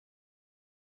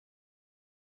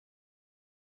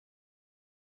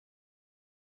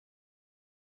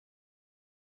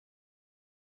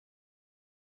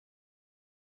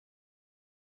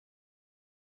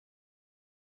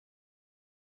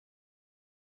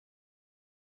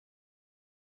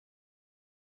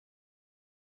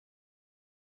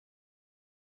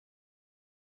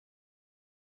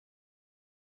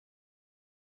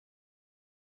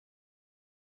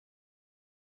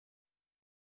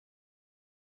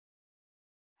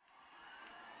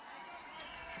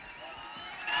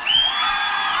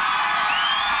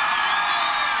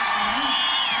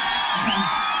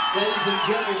ladies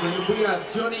and gentlemen, we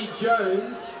have Johnny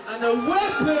Jones and the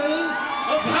Weapons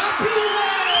of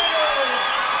Happiness!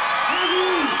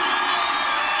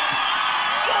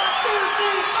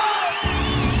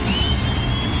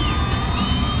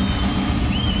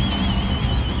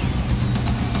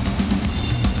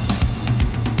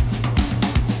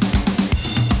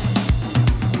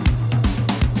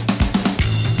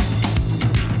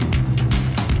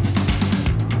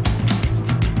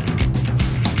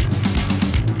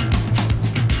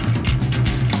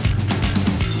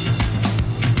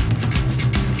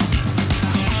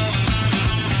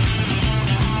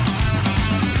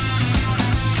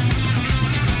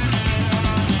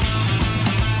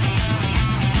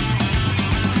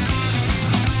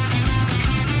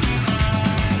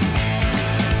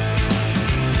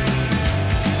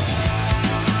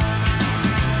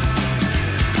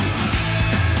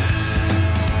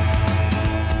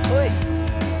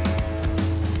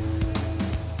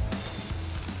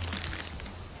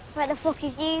 Where the fuck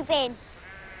have you been?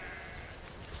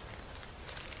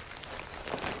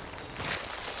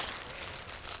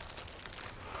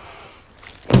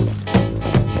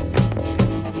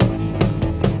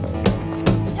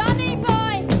 Johnny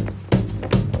boy!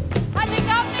 Have you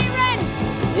got me rent?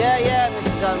 Yeah,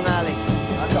 Mrs. O'Malley.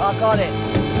 I got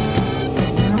it.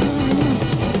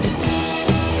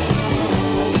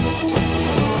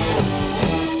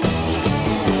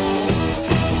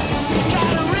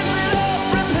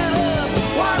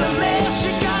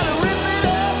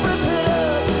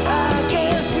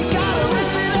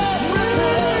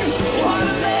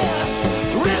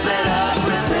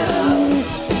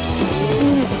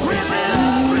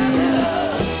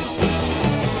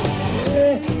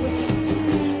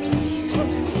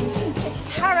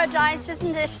 Paradise,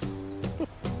 isn't it?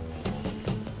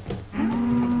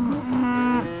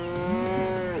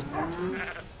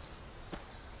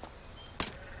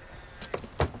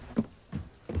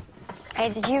 Hey,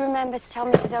 did you remember to tell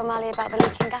Mrs. O'Malley about the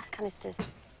leaking gas canisters?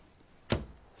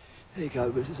 Here you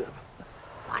go, Mrs.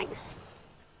 Thanks.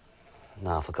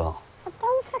 No, I forgot. Oh,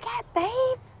 don't forget, babe.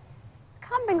 I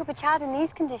can't bring up a child in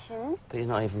these conditions. But you're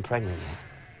not even pregnant yet.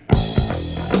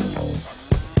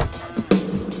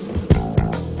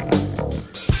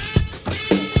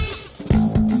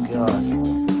 God.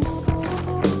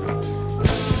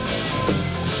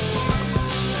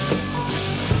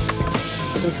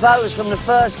 Some photos from the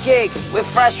first gig with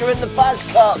Thrasher and the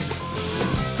Buzzcocks.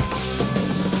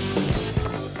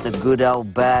 The good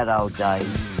old, bad old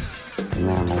days.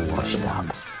 Now I'm all washed up.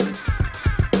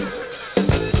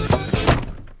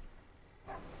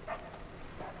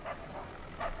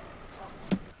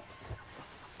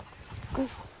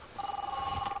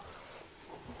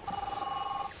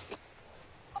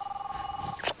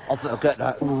 I'll get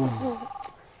that. Leave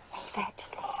it,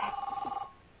 just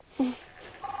leave it.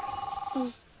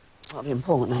 That'll be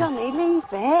important. Johnny, leave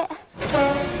it.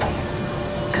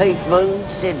 Keith Moon,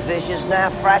 Sid Vicious, now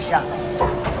Thrasher.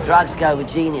 Drugs go with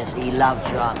genius. He loved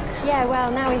drugs. Yeah,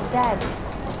 well, now he's dead.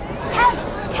 Kev,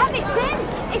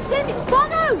 it's him, it's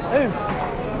Bono! Who?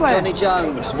 Johnny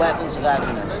Jones, Weapons of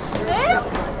Happiness.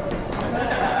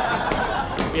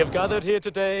 We have gathered here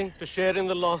today to share in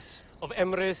the loss of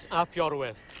Emrys ap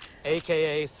Iorwerth,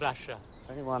 a.k.a. Thrasher.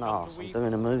 If anyone asks, I'm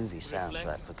doing a movie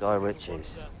soundtrack for Guy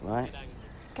Ritchie's, right?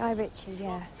 Guy Ritchie,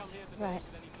 yeah. Right.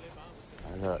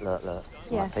 Oh, look.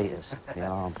 Yeah. Mike Peters, your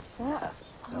arm. What?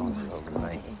 Oh, my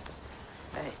God, it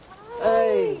is.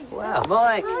 Hey, wow,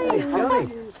 Mike. Hey,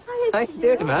 Johnny. How you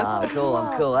doing, man? I'm cool.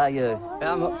 How are you?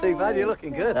 Yeah, I'm not too bad. You're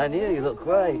looking good. And you look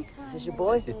great. Is this your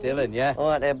boy? This is Dylan, yeah. All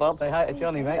right there, Bob. Say hi to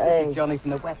Johnny, mate. Hey. This is Johnny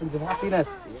from the Weapons of Happiness.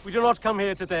 We do not come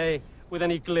here today with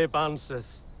any glib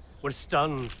answers. We're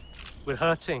stunned. We're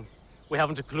hurting. We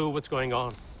haven't a clue what's going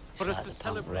on. It's like the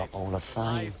Punk Rock Hall of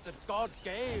Fame.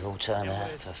 They all turn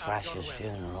out for Thrasher's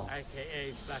funeral.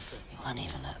 AKA Thrasher. He wasn't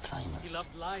even that famous. He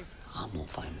loved life. I'm more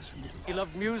famous than him. He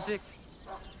loved music.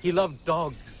 He loved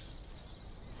dogs.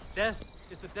 Death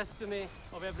is the destiny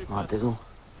of every Right, person Diggle?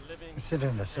 living.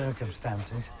 Considering the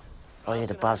circumstances. I hear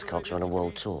the Buzzcocks are on a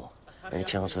world tour. Any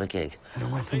chance of a gig? And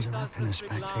the Weapons of Happiness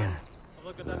back together.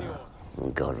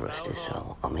 God rest his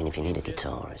soul. I mean, if you need a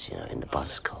guitarist, you know, in the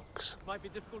Buzzcocks. Might be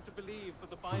difficult to believe, but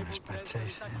the Oh, Bible that's bad says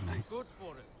taste, it's isn't it, mate? good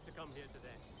for us to come here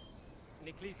today. In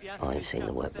Ecclesiastes I ain't seen the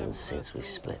chapter Weapons 7, since we verse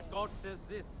 2, split. God says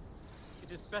this: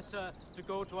 it is better to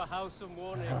go to a house of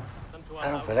mourning than to a Oh,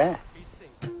 house for that. of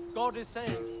feasting. God is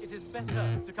saying it is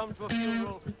better to come to a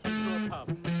funeral than to a pub.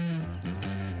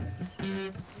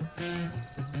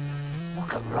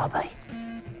 Look at Robbie.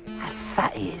 How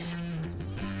fat he is.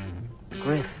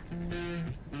 Griff.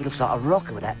 He looks like a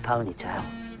rocker with that ponytail.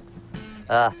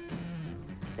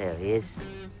 There he is.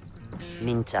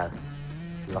 Minto.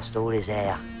 Lost all his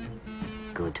hair.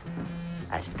 Good.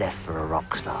 As death for a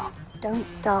rock star. Don't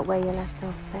start where you left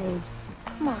off, babes.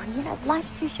 Come on, you know,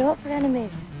 life's too short for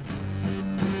enemies.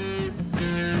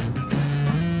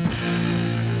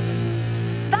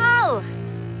 Val!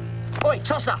 Oi,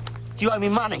 Tosser! Do you owe me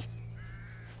money?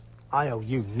 I owe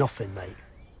you nothing, mate.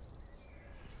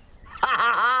 Ha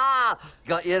ha ha!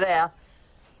 Got you there.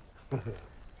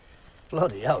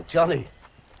 Bloody hell, Johnny.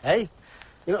 Hey?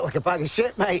 You look like a bag of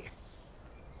shit, mate.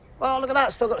 Well, look at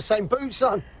that. Still got the same boots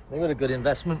on. They were a good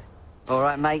investment. All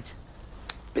right, mate.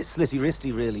 Bit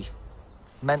slitty-wristy, really.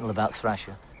 Mental about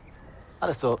Thrasher. I'd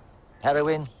have thought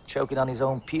heroin, choking on his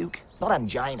own puke, not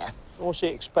angina. What's he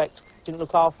expect? Didn't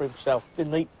look after himself,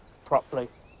 didn't eat properly.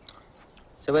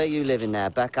 So where are you living now?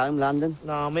 Back home, London?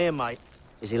 No, I'm here, mate.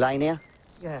 Is Elaine here?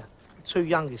 Yeah. The two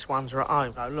youngest ones are at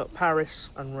home. Oh, look, Paris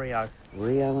and Rio.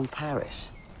 Rio and Paris?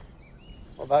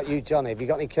 What about you, Johnny? Have you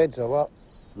got any kids or what?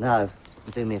 No.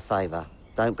 Do me a favour.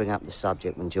 Don't bring up the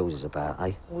subject when Jules is about,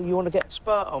 eh? Well, you want to get a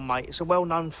spurt on, mate. It's a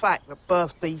well-known fact that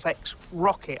birth defects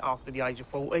rocket after the age of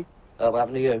 40. What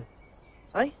happened to you?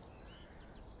 Eh?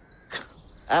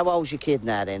 How old's your kid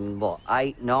now, then? What,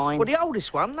 8, 9? Well, the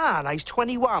oldest one, no, he's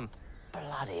 21.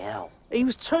 Bloody hell. He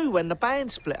was 2 when the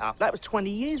band split up. That was 20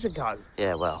 years ago.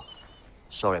 Yeah, well,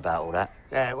 sorry about all that.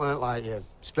 Yeah, it weren't like you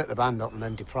split the band up and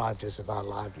then deprived us of our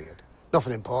livelihood.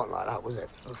 Nothing important like that, was it?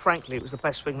 Well, frankly, it was the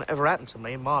best thing that ever happened to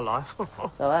me in my life.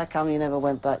 So how come you never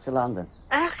went back to London?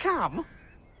 How come?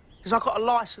 Because I got a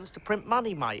licence to print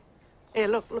money, mate. Here,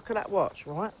 look at that watch,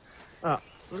 right?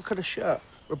 Look at the shirt.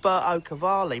 Roberto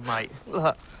Cavalli, mate.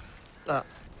 Look.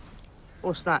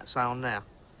 What's that say on there?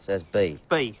 Says B.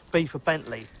 B for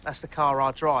Bentley. That's the car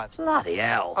I drive. Bloody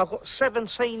hell. I've got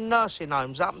 17 nursing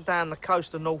homes up and down the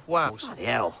coast of North Wales. Bloody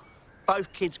hell.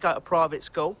 Both kids go to private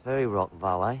school. Very rock,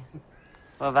 Val, eh?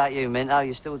 What about you, Minto?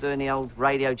 You still doing the old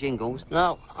radio jingles?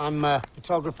 No, I'm a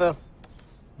photographer,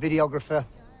 videographer,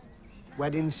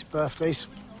 weddings, birthdays,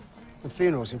 and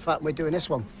funerals. In fact, we're doing this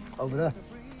one over there.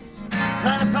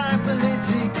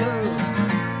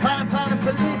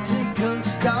 Political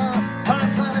star,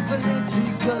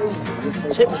 political.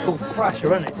 Typical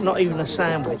Thrasher, isn't it? Not even a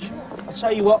sandwich. I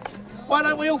tell you what, why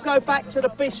don't we all go back to the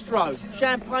bistro?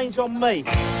 Champagne's on me.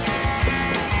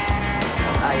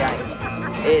 Hey,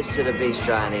 here's to the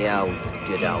bistro and the old,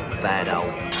 good old, bad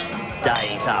old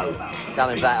days, oh.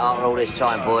 Coming back after all this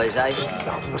time, boys, eh?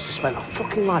 God, we must have spent our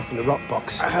fucking life in the rock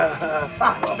box.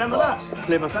 Remember that?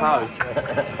 Plymouth Road.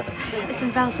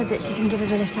 Listen, Val said that she can give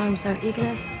us a lift home, so are you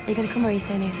gonna come or are you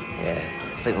staying here? Yeah,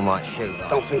 I think we might shoot.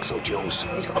 Don't think so, Jules.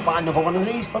 He's got to buy another one of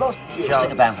these for us.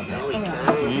 Stick about for me. I'll be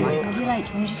late. Do you want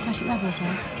to just crash it rubbish,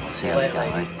 yeah? See how we go,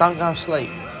 eh? Don't go to sleep.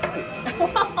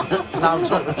 No, it's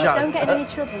not the joke. Don't get in any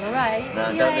trouble, all right? No,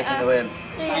 don't listen to him.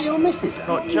 Hey, your missus?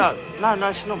 Not Joe.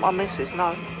 No, she's not my missus,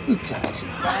 no. You dirty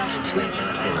bastard.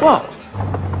 What?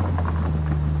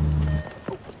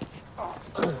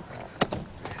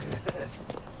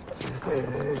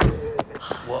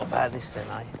 What about this then,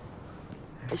 eh?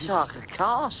 It's like a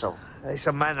castle. It's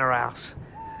a manor house.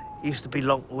 Used to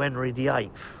belong to Henry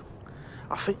VIII.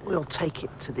 I think we'll take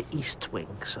it to the east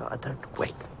wing so I don't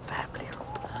wake the family up.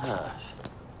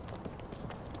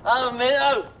 Oh,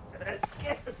 Minto!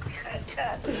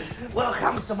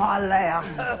 Welcome to my lair.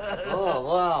 Oh,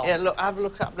 wow. Yeah, look, have a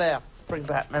look up there. Bring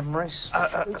back memories.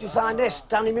 Who designed this?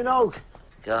 Danny Minogue.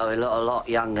 God, we look a lot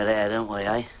younger there, don't we,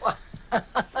 eh? Look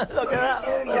at that.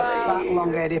 You fat,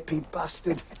 long-haired hippie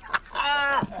bastard.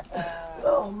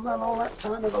 Oh, man, all that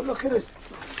time ago. Look at us.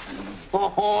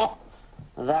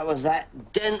 That was that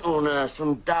dental nurse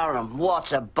from Durham.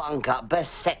 What a bunk-up.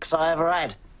 Best sex I ever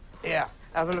had. Yeah,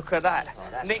 have a look at that.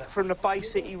 Nick from the Bay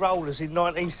City Rollers in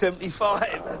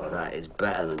 1975. Oh, that is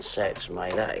better than sex,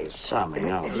 mate. That is something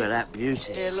else. Look at that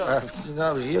beauty. Yeah, look.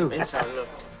 That was you. Let's have a look.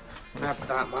 Have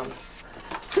that one.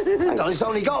 Hang on, it's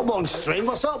only got one string.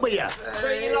 What's up with you? So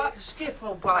you like the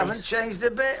skiffle place? Haven't changed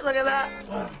a bit. Look at that.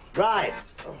 Right.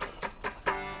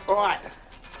 All right.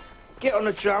 Get on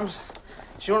the drums.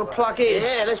 Do you want to plug in?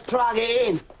 Yeah, let's plug it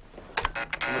in.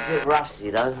 I'm a bit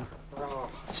rusty, though. Oh,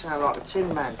 you sound like the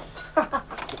Tin Man.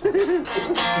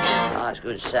 Nice,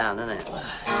 good sound, isn't it?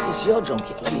 Is this your drum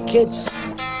kit for your kids?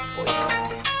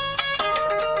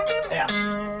 Yeah.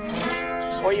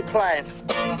 What are you playing?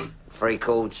 3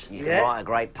 chords. You can Yeah? write a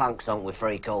great punk song with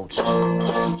 3 chords. Wait a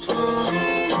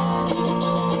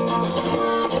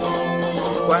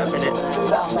minute.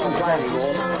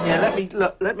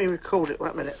 Yeah, let me record it.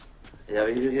 Wait a minute. Yeah,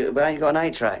 you ain't got an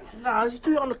 8-track. No, just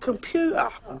do it on the computer.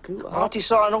 I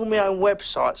design all my own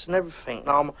websites and everything.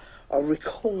 Now I'm a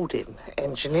recording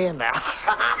engineer now.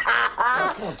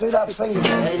 Come on, do that thing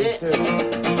again. Is it?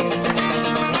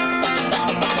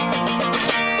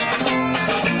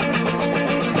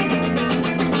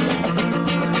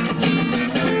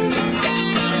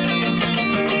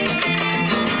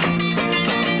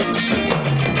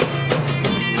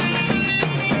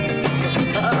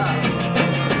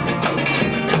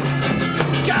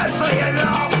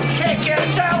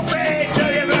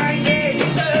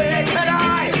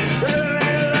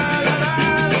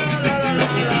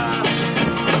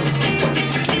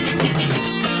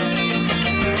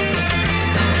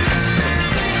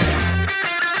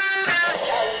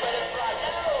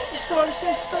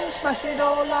 Smash it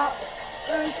all up.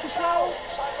 Lose control.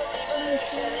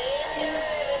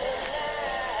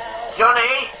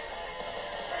 Johnny!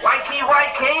 Wakey,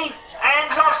 wakey!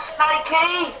 Hands off,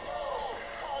 Snakey!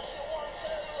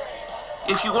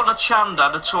 If you want a chunder,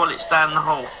 the toilet's down the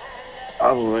hall.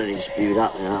 I've already spewed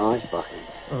up in that ice bucket.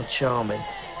 Oh, charming.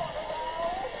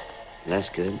 That's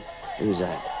good. Who's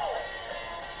that?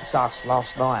 It's us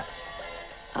last night.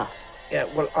 Us? Yeah,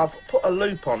 well, I've put a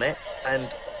loop on it and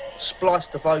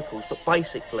spliced the vocals, but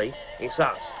basically, it's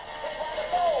us.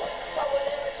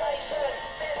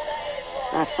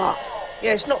 That's us?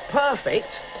 Yeah, it's not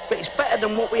perfect, but it's better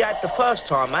than what we had the first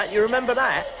time, Matt. You remember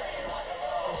that?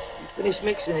 You finished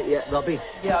mixing it yet, Robbie?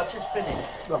 Yeah, I just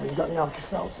finished. Robbie, you got the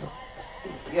Alka-Seltzer?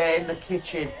 Yeah, in the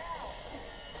kitchen.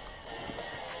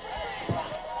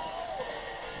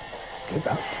 Good,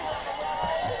 that.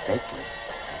 That's dead good.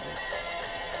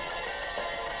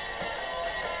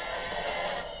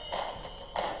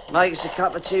 Make us a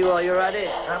cup of tea while you're at it,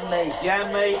 and me. Yeah,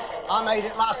 me. I made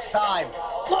it last time.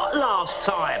 What last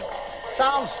time?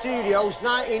 Sound Studios,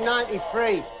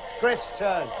 1993. It's Griff's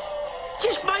turn.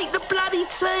 Just make the bloody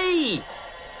tea!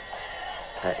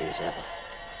 Petty as ever.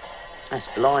 That's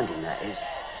blinding, that is.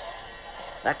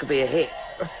 That could be a hit.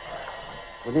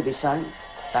 Wouldn't it be something?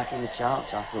 Back in the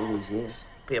charts after all these years.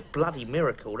 Be a bloody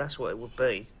miracle, that's what it would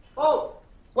be. Oh,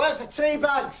 where's the tea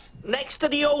bags? Next to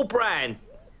the All Brand.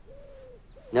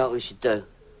 You know what we should do?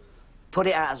 Put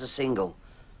it out as a single.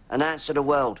 Announce to the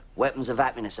world, Weapons of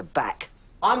Happiness are back.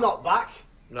 I'm not back.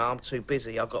 No, I'm too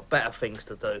busy. I've got better things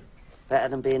to do. Better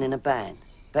than being in a band.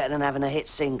 Better than having a hit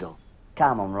single.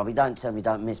 Come on, Robbie, don't tell me you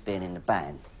don't miss being in the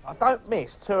band. I don't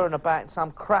miss touring about in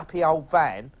some crappy old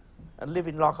van and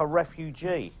living like a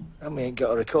refugee. And we ain't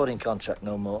got a recording contract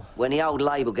no more. When the old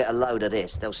label get a load of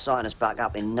this, they'll sign us back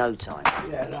up in no time.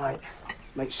 Yeah, right.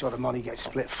 Make sure the money gets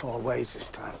split 4 ways this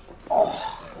time.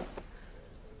 Oh!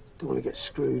 Don't want to get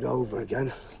screwed over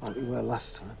again, like we were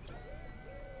last time.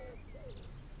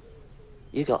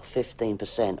 You got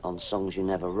 15% on songs you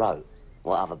never wrote.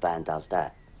 What other band does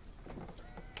that?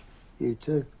 You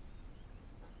too.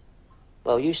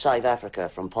 Well, you save Africa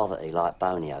from poverty like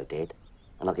Bonio did,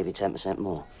 and I'll give you 10%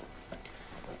 more.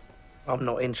 I'm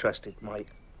not interested, mate.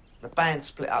 The band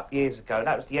split up years ago.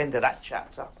 That was the end of that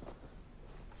chapter.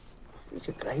 These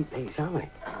are great things, aren't they?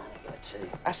 Oh, you got tea.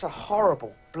 That's a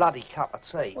horrible bloody cup of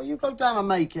tea. Well, you go down and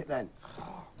make it then.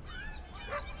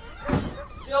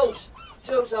 Jules!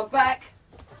 Jules, I'm back!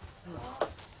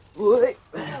 Wait.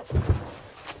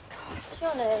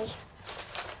 Johnny,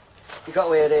 You got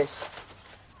to hear this.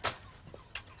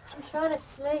 I'm trying to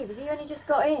sleep. Have you only just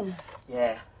got in?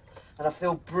 Yeah. And I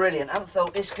feel brilliant. I haven't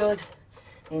felt this good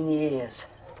in years.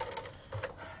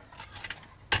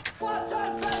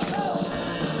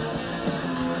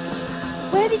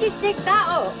 Where did you dig that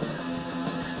up?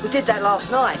 We did that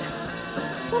last night.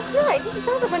 Last night? Did you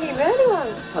sound like one of your early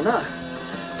ones? I know.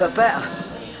 But better.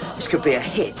 This could be a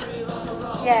hit.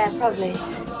 Yeah, probably.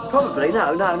 Probably.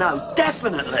 No.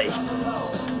 Definitely.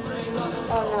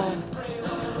 Oh,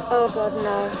 no. Oh, God,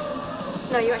 no.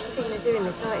 No, you're actually thinking of doing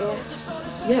this, aren't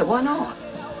you? Yeah, why not?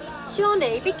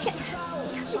 Johnny,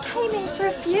 because we came in for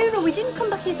a funeral. We didn't come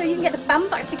back here so you can get the band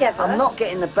back together. I'm not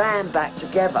getting the band back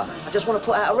together. I just want to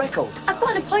put out a record. I've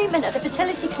got an appointment at the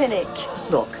fertility clinic.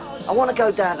 Look, I want to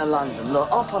go down to London. Look,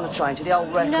 hop on a train to the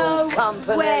old record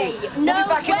company. Way. No We'll be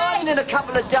back in London in a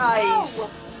couple of days. No.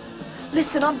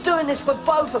 Listen, I'm doing this for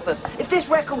both of us. If this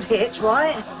record hits,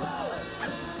 right,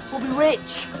 we'll be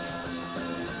rich.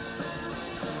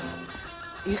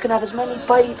 You can have as many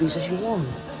babies as you want.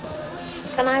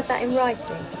 Can I have that in writing?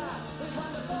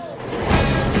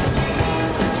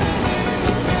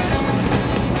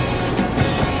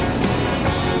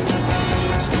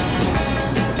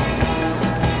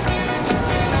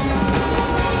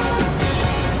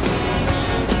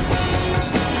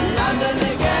 London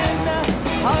again,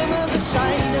 home of the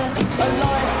sane, a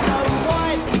life, no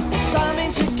wife,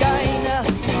 something to gain.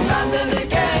 London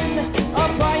again,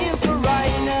 I'm praying for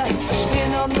rain, a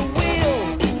spin on the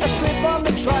wheel, a slip on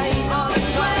the train, on the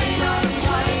train, on the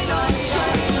train.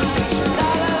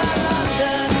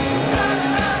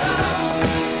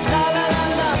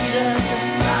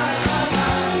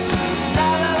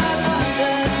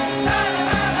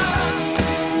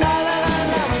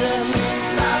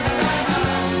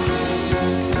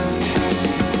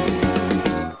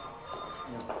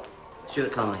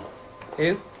 Conley.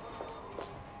 Who?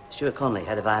 Stuart Conley,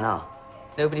 head of A&R.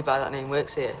 Nobody by that name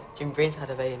works here. Jim Green's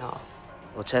head of A&R.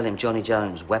 Well, tell him Johnny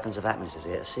Jones, Weapons of Happiness, is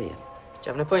here to see him. Do you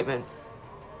have an appointment?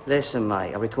 Listen,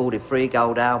 mate, I recorded 3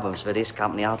 gold albums for this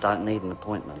company. I don't need an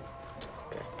appointment.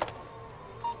 Okay.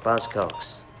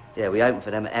 Buzzcocks. Yeah, we opened for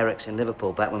them at Eric's in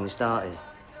Liverpool back when we started.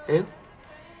 Who?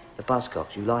 The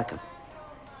Buzzcocks, you like them?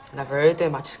 Never heard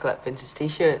them. I just collect vintage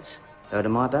T-shirts. Heard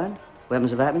of my band?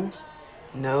 Weapons of Happiness?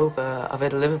 No, but I've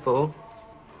heard of Liverpool.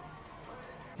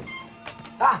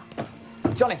 Ah!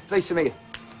 Johnny, pleased to meet you.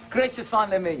 Great to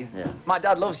finally meet you. Yeah. My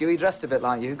dad loves you. He dressed a bit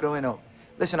like you growing up.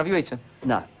 Listen, have you eaten?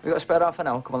 No. We got a spare half an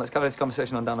hour? Come on, let's cover this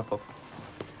conversation on down the pub.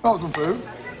 Got some food.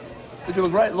 They do a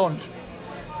great lunch.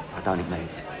 I don't eat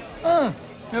meat.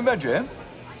 You're veg, eh?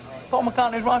 Paul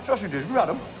McCartney's rice sausages. Have you had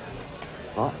them?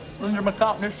 What? Linda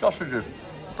McCartney's sausages.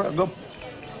 Pretty good.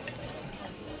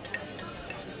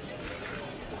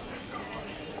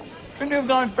 Didn't you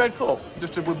guys break up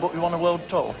just as we booked you on a world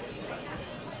tour?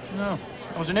 No.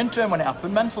 I was an intern when it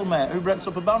happened. Mental, mate. Who breaks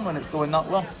up a band when it's going that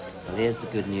well? Well, here's the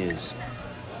good news.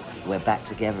 We're back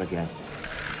together again.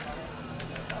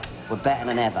 We're better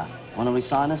than ever. Want to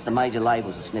re-sign us? The major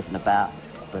labels are sniffing about,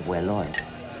 but we're loyal.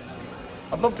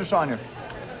 I'd love to sign you.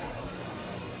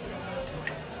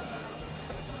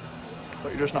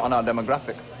 But you're just not on our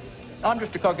demographic. I'm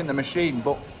just a cog in the machine,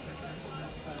 but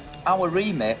our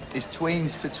remit is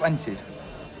tweens to 20s.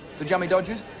 The Jammy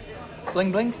Dodgers?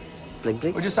 Bling Bling? Bling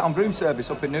Bling? We're just out on groom service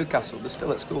up in Newcastle. They're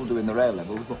still at school doing their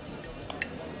A-levels, but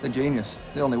they're genius.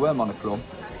 They only were monochrome.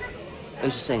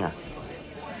 Who's the singer?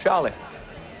 Charlie.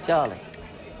 Charlie?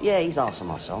 Yeah, he's asked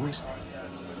my songs.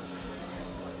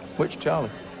 Which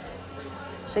Charlie?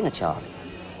 Singer Charlie.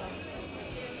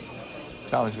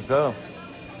 Charlie's a girl.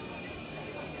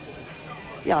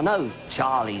 Yeah, I know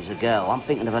Charlie's a girl. I'm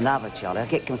thinking of another Charlie. I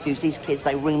get confused. These kids,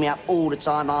 they ring me up all the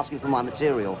time asking for my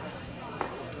material.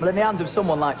 Well, in the hands of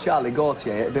someone like Charlie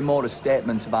Gautier, it'd be more a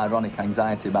statement of ironic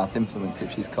anxiety about influence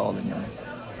if she's calling you.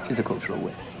 She's a cultural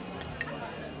wit.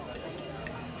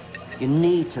 You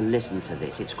need to listen to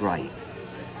this. It's great.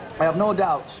 I have no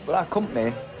doubts, but our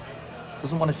company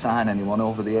doesn't want to sign anyone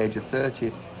over the age of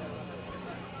 30.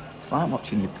 It's like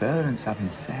watching your parents having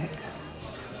sex.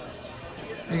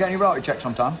 You get any royalty checks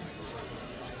on time?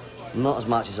 Not as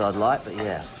much as I'd like, but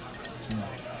yeah.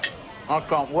 I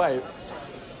can't wait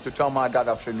to tell my dad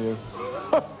I've seen you.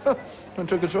 It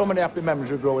took us so many happy memories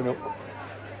of growing up.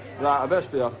 Right, I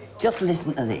best be off. Just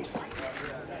listen to this.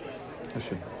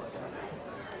 Listen,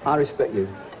 I respect you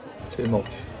too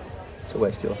much to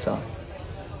waste your time.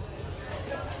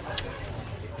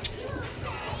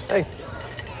 Hey,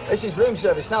 this is room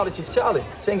service now. This is Charlie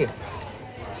singing.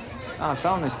 I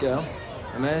found this girl.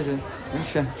 Amazing, isn't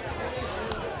she?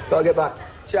 Gotta get back.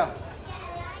 Ciao.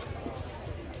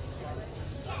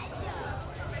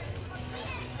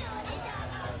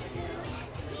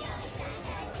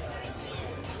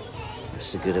 What's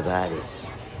so good about this?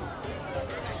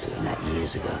 Doing that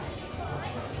years ago.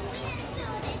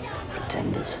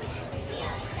 Pretenders.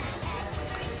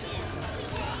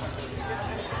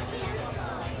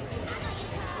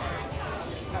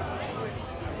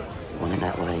 You want it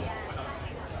that way?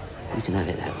 You can have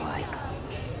it that way.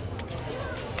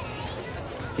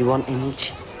 You want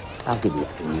image? I'll give you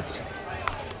image.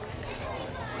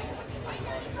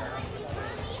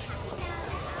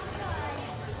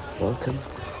 Welcome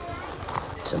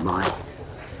to my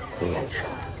creation.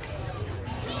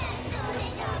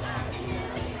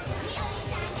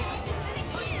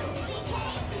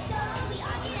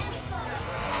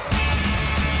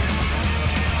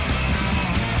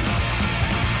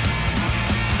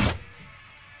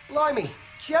 Blimey,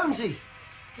 Jonesy,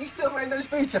 you still wearing those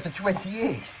boots after 20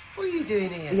 years? What are you doing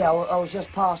here? Yeah, I was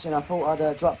just passing. I thought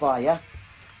I'd drop by, yeah?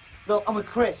 Look, I'm with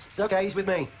Chris. It's okay, he's with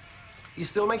me. You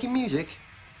still making music?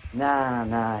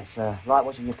 Nah, it's like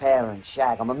watching your parents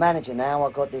shag. I'm a manager now.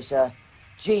 I've got this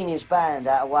genius band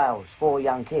out of Wales. 4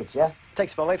 young kids, yeah?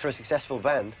 Takes 5 for a successful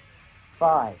band.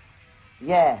 5.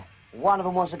 Yeah. One of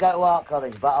them wants to go to art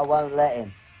college, but I won't let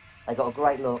him. They got a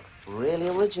great look. Really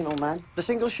original, man. The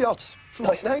Single Shots.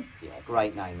 Nice name. Yeah,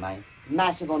 great name, mate.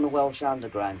 Massive on the Welsh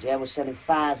Underground, yeah? We're selling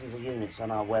thousands of units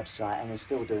on our website, and they're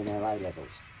still doing their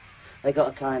A-levels. They got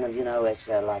a kind of, you know, it's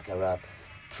like a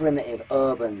primitive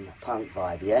urban punk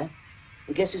vibe, yeah?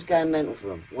 And guess who's going mental for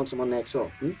them? Wants them on their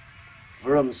tour,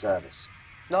 Vroom service.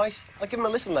 Nice. I'll give him a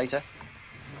listen later.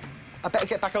 I better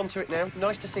get back onto it now.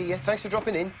 Nice to see you. Thanks for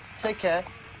dropping in. Take care.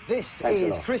 This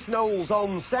is Chris Knowles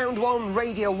on Sound 1,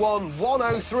 Radio 1,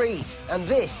 103. And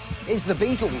this is The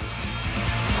Beatles.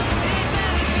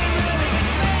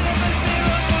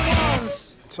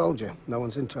 Told you, no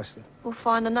one's interested. We'll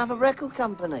find another record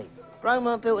company. Rome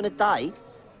weren't built in a day.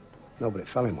 No, but it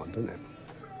fell in one, didn't it?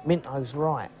 Minto's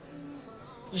right.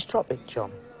 Just drop it,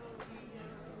 John.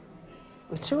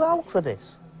 We're too old for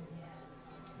this.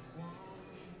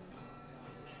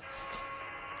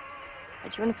 Do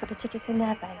you want to put the tickets in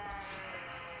there, babe?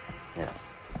 Yeah.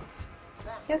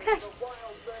 You okay?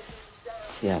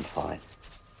 Yeah, I'm fine.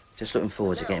 Just looking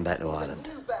forward to getting back to Ireland.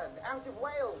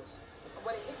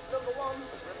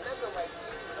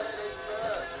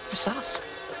 It's us.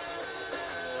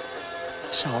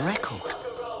 It's our record.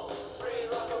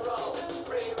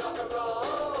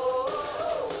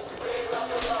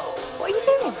 What are you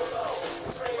doing?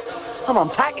 I'm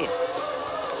unpacking.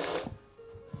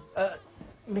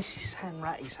 Mrs.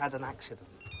 Hanratty's had an accident.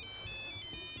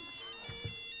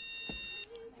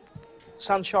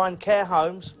 Sunshine Care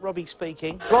Homes, Robbie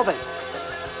speaking. Robbie,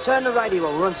 turn the radio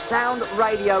on. We're on Sound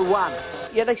Radio 1.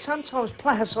 Yeah, they sometimes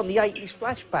play us on the 80s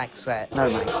flashback set. No,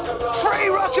 mate. Free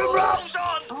rock and roll!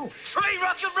 Oh. Free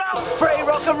rock and roll! Free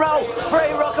rock and roll!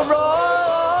 Free rock and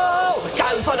roll!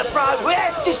 Go for the throw!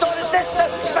 Yes, destroy the system!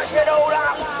 Smashing it all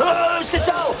up! Lose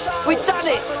control! We've done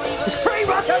it! It's free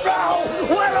rock and roll!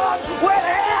 We're on! We're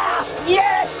here!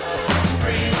 Yes!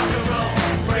 Free rock and roll!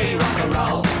 Free rock and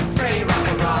roll! Free rock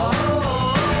and roll!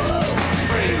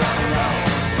 Free rock and roll!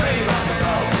 Free rock and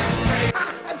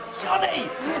roll! Johnny!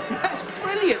 That's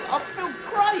brilliant! I feel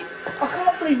great! I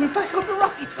can't believe we're back on the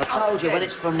radio. I told you, when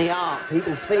it's from the heart,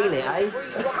 people feel it, eh?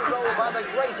 Free rock and roll by the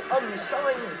great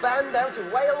unsigned band out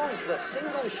of Wales, the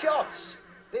Single Shots.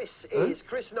 This is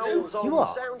Chris Knowles on You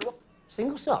are? Sound One.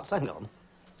 Single shots, hang on.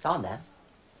 Calm down.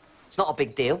 It's not a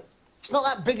big deal. It's not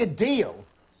that big a deal.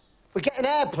 We're getting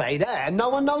airplay there and no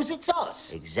one knows it's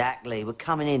us. Exactly. We're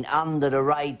coming in under the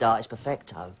radar. It's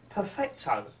perfecto.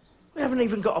 Perfecto? We haven't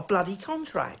even got a bloody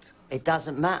contract. It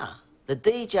doesn't matter. The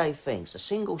DJ thinks the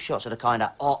Single Shots are the kind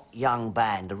of hot young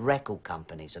band the record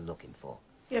companies are looking for.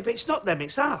 Yeah, but it's not them,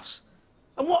 it's us.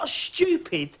 And what a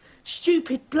stupid,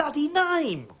 stupid bloody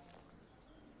name.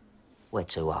 We're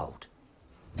too old.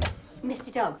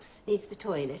 Mr. Dobbs needs the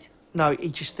toilet. No, he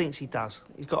just thinks he does.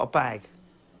 He's got a bag.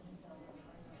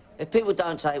 If people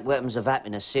don't take Weapons of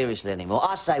Happiness seriously anymore,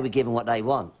 I say we give them what they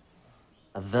want.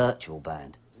 A virtual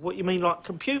band. What, you mean, like,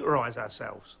 computerise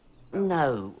ourselves?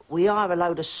 No, we hire a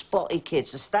load of spotty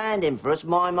kids to stand in for us,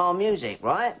 mime our music,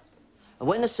 right? And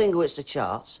when the single hits the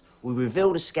charts, we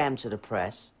reveal the scam to the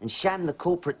press and sham the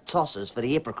corporate tossers for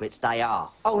the hypocrites they are.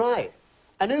 Oh, right.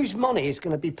 And whose money is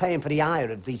going to be paying for the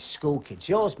hire of these school kids?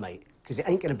 Yours, mate. Because it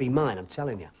ain't going to be mine, I'm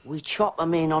telling you. We chop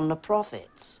them in on the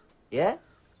profits, yeah?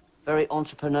 Very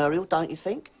entrepreneurial, don't you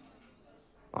think?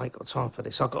 I ain't got time for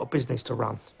this. I've got a business to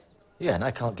run. Yeah, and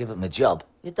I can't give them a job.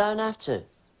 You don't have to.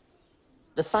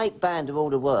 The fake band do all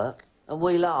the work, and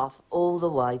we laugh all the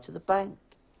way to the bank.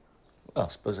 Well, I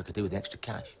suppose I could do with the extra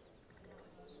cash.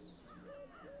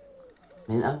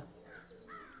 Minto?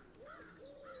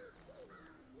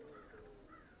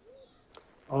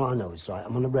 All I know is, right,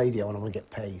 I'm on the radio and I want to get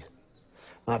paid.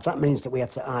 Now, if that means that we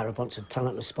have to hire a bunch of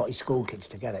talentless, spotty school kids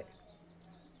to get it.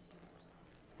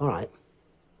 All right.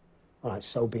 All right,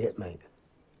 so be it, mate.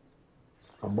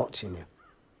 I'm watching you.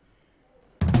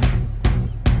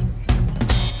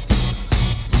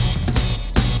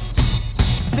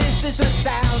 This is the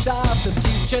sound of the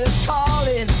future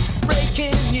calling.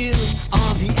 Breaking news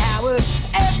on the hour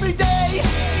every day.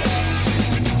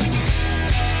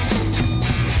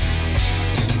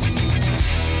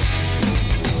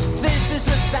 This is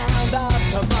the sound of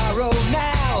tomorrow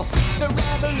now. The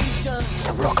revolution. It's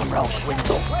a rock and roll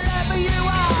swindle. Wherever you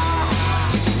are,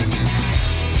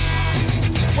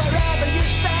 wherever you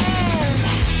stand.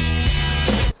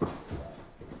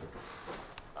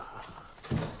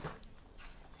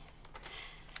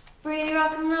 Free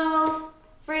rock and roll.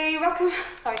 Free rock and roll.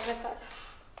 Sorry, can I start?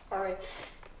 Sorry.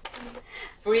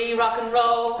 Free rock and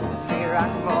roll. Free rock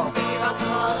and roll. Free rock and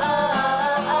roll.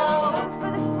 Oh, oh. For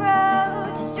the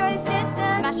throw, destroy the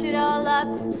system. Smash it all up,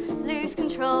 lose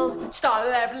control. Start a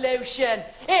revolution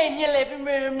in your living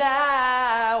room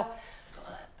now.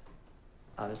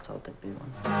 I was told there'd be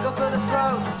one. Go for the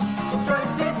throw, destroy the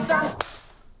system.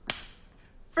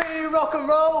 Free rock and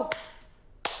roll.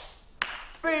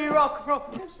 Free rock and roll.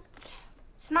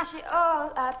 Smash it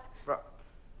all up.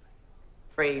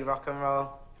 Free rock and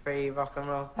roll. Free rock and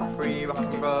roll. Free rock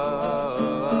and roll.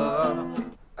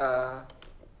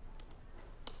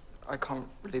 I can't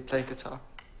really play guitar.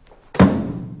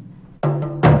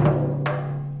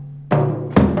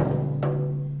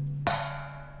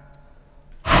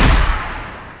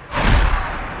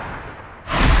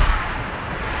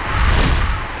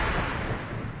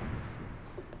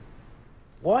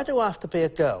 Why do I have to be a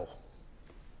girl?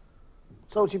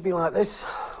 Told you'd be like this.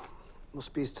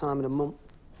 Must be his time of the month.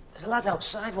 There's a lad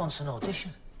outside wants an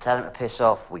audition. Tell him to piss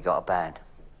off. We got a band.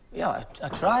 Yeah, I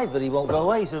tried, but he won't go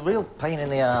away. He's a real pain in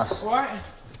the arse. Right.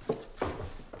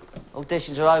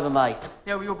 Auditions are over, mate.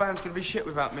 Yeah, well, your band's gonna be shit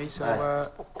without me, so,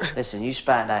 Listen, you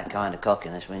spat that kind of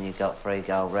cockiness when you got 3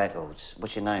 gold records.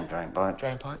 What's your name, Drainpipe?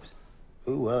 Drainpipes?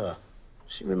 Ooh,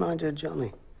 she reminded her of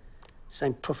Johnny.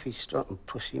 Same puffy strut and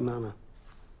pushy manner.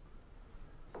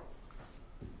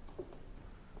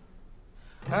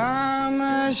 I'm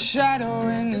a shadow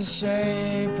in the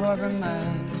shape of a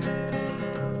man.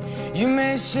 You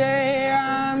may say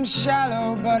I'm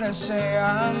shallow, but I say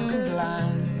I'm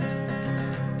blind.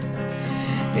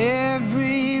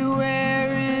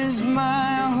 Everywhere is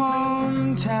my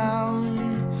hometown,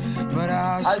 but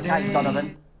I'll stay. OK,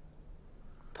 Donovan.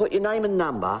 Put your name and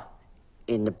number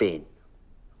in the bin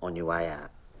on your way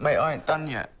out. Mate, I ain't done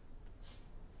yet.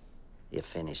 You're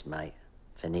finished, mate.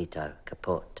 Finito.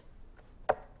 Kaput.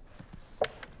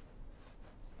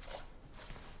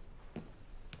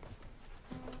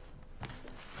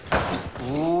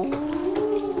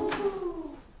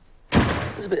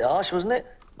 It was a bit harsh, wasn't it?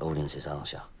 Audience is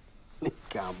harsher. You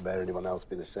can't bear anyone else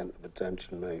being the centre of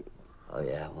attention, mate. Oh,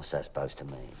 yeah? What's that supposed to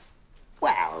mean?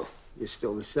 Well, you're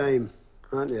still the same,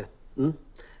 aren't you? Hmm?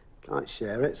 Can't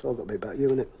share it. It's all got to be about you,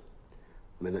 innit?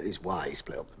 I mean, that is why you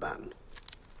split up the band.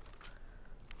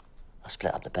 I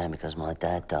split up the band because my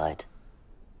dad died.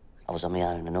 I was on my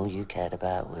own, and all you cared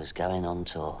about was going on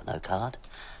tour. No card,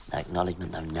 no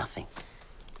acknowledgement, no nothing.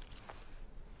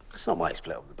 That's not why you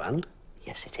split up the band.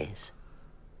 Yes, it is.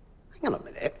 Hang on a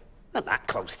minute. Not that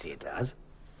close to your dad.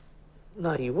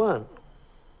 No, you weren't.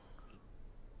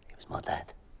 It was my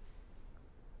dad.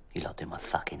 You lot do my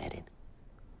fucking head in.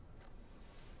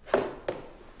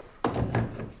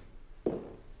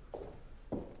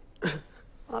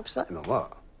 Upset him or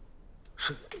what?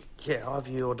 Yeah, either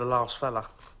you or the last fella.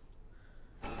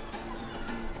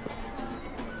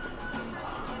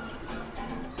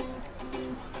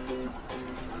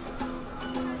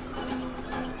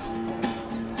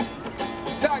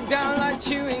 Stuck down like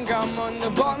chewing gum on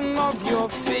the bottom of your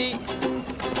feet.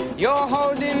 You're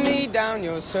holding me down,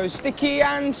 you're so sticky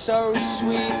and so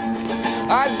sweet.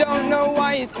 I don't know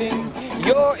why you think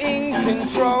you're in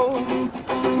control.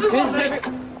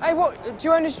 Hey, what? Do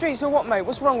you own the streets or what, mate?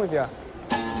 What's wrong with you?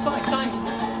 Simon.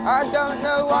 I don't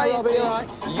know why you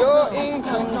think you're in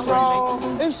control.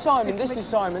 Who's Simon? This is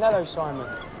Simon. Hello, Simon.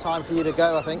 Time for you to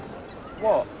go, I think.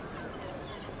 What?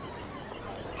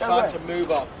 Time to move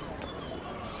on.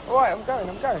 All right, I'm going.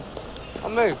 I'll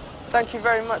move. Thank you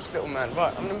very much, little man.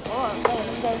 Right, all right, I'm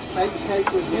going. Take the case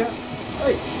with you. Yeah.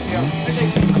 Hey. Yeah. Okay.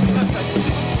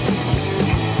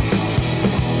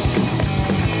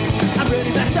 I'm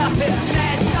really messed up here.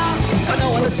 Messed up. Got no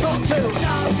one to talk to. No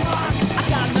one. I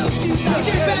got no future. You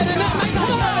do better than that, mate.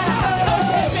 Come on.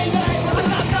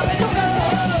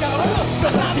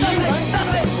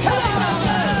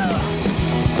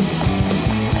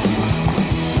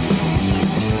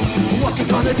 What you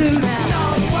gonna do now? No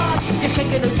one. You can't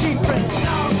get a cheap friend.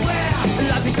 Nowhere.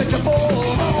 Life is such a bore. Oh,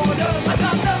 no. I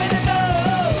got nothing to do.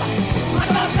 I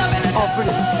got nothing to do. Oh,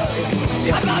 brilliant.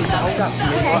 Yeah, I need to hold up for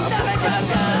you.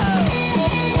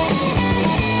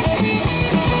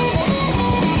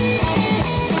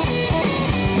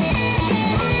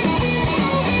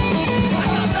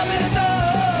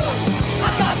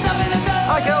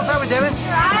 Hi, girls, how we doing?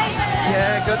 Right.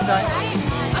 Yeah, good, thanks.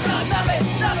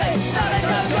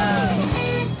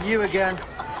 You again.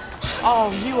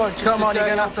 Oh, you are just Come on, you're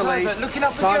going to have to leave. Looking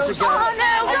up for Time girls. to go. Oh,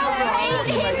 no, don't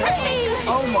please.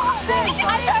 Oh, my God.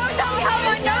 I don't have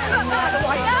my number.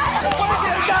 What have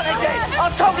you done again?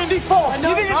 I've told him before.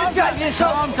 You've been investigating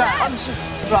yourself. Calm down.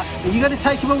 Right, are you going to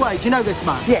take him away? Do you know this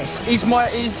man? Yes.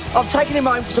 I'm taking him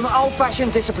home for some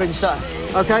old-fashioned discipline, sir.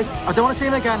 OK, I don't want to see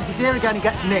him again. If he's here again, he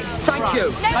gets nicked. Thank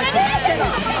you. Thank you.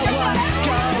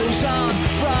 What goes on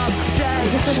from day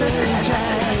to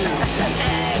day?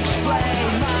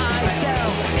 Explain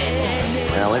myself in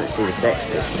it. When I went to see the Sex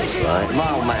Pistols, right,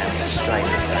 my old man was straight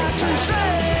as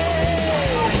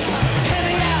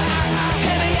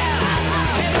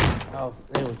Oh,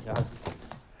 there we go.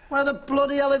 Where the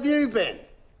bloody hell have you been?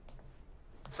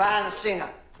 Found a singer.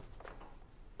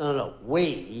 No.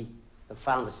 We have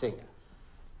found a singer.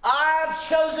 I've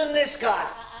chosen this guy.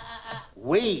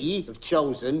 We have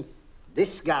chosen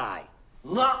this guy.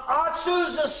 No, I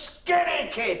choose a skinny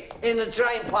kid in the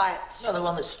drain pipes. No, the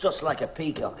one that struts like a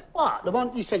peacock. What? The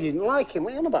one you said you didn't like him?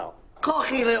 What are you on about?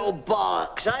 Cocky little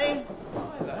bollocks, eh?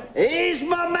 He's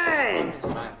my man.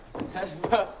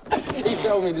 He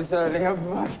told me the third thing. I'm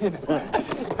fucking.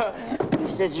 You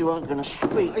said you weren't going to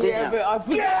speak, didn't you? Yeah, but I.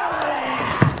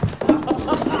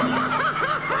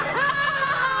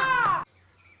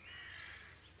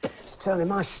 turning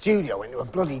my studio into a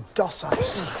bloody doss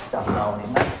house. Stop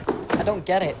moaning, mate. I don't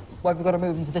get it. Why have we got to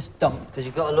move into this dump? Because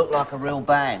you've got to look like a real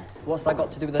band. What's that got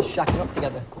to do with us shacking up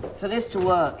together? For this to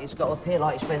work, it's got to appear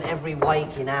like you spent every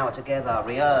waking hour together,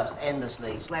 rehearsed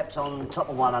endlessly, slept on top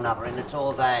of one another in the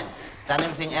tour van, done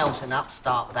everything else an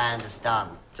upstart band has done.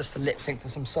 Just to lip sync to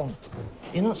some song?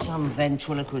 You're not some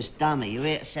ventriloquist dummy. You're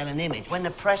here to sell an image. When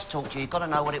the press talk to you, you've got to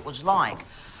know what it was like.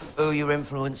 Who your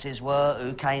influences were,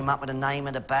 who came up with the name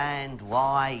of the band,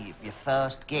 why, your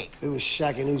first gig. Who was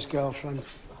shagging whose girlfriend?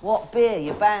 What beer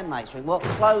your bandmates drink, what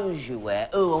clothes you wear,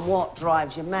 who and what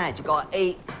drives you mad. You've got to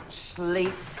eat,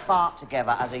 sleep, fart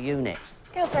together as a unit.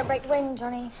 Girls don't break the wind,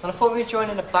 Johnny. Well, I thought we were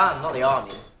joining a band, not the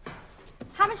army.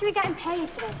 How much are we getting paid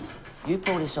for this? You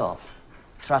pull this off,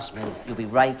 trust me, you'll be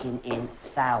raking in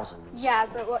thousands. Yeah,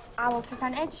 but what's our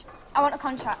percentage? I want a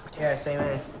contract. Yeah, same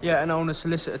here. Yeah, and I want a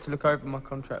solicitor to look over my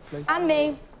contract, please. And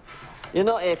me. You're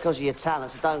not here because of your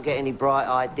talent, so don't get any bright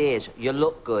ideas. You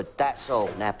look good, that's all.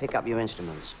 Now pick up your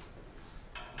instruments.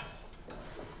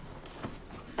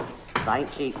 They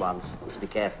ain't cheap ones, so be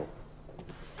careful.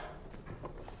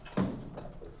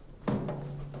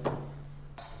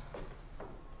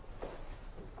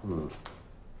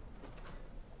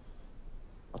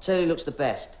 I'll tell you who looks the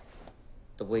best.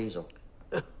 The weasel.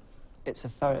 It's a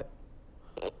ferret.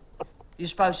 You're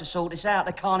supposed to sort this out.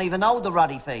 They can't even hold the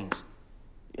ruddy fiends.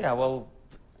 Yeah, well,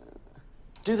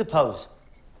 do the pose.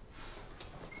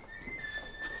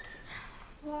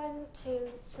 1, 2,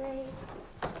 3.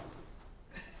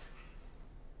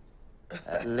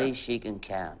 At least she can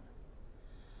count.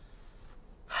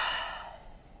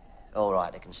 All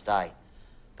right, they can stay.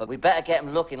 But we better get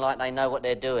them looking like they know what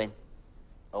they're doing,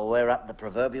 or we're up the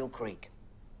proverbial creek.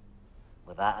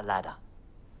 Without a ladder.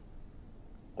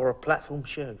 Or a platform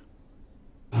shoe.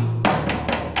 That's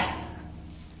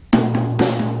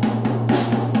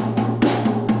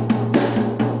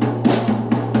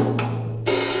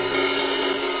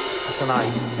an A.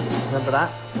 Remember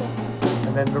that?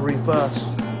 And then the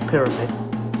reverse pyramid,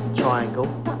 triangle.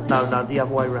 No, the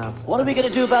other way round. What are we going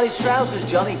to do about his trousers,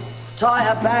 Johnny?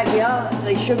 Tighter, baggier,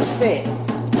 they shouldn't fit.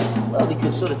 Well, we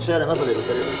could sort of turn them up a little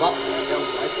bit at the bottom.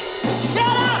 Shut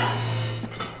up!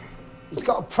 He's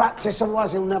got to practice,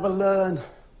 otherwise he'll never learn.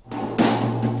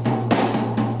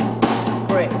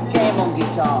 Griff, get him on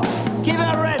guitar. Give him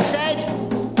a rest, Ed!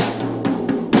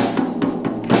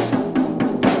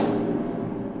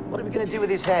 What are we going to do with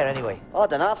his hair, anyway? I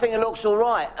don't know, I think it looks all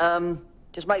right.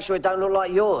 Just make sure it don't look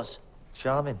like yours.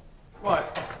 Charming. Right,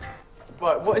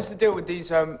 what is the deal with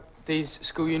these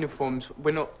school uniforms?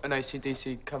 We're not an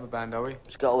AC/DC cover band, are we?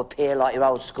 It's got to appear like your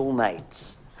old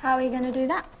schoolmates. How are you going to do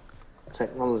that?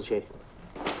 Technology.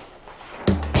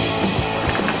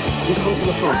 You come to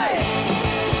the front.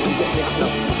 So you get the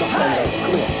not bend over.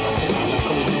 Come here. That's it. Now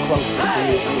come closer.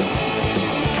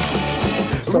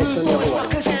 Stop turning the other way.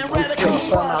 1, 3,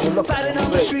 turn around and look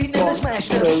at me. 3, 1, 2, 3,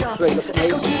 look at me.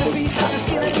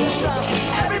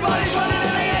 Everybody's running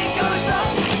and they ain't gonna stop.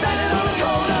 Standing on the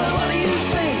corner, what do you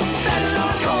see? Standing on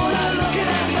the corner, looking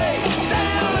at me.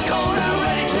 Standing on the corner,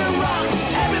 ready to rock.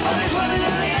 Everybody's running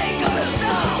and they ain't gonna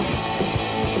stop.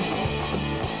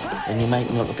 Then you make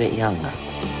me look a bit younger.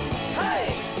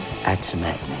 Hey! Add some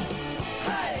acne.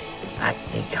 Hey!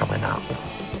 Acne coming up.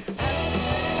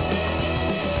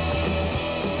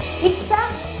 Pizza?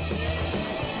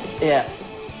 Yeah.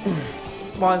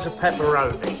 Mine's a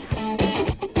pepperoni.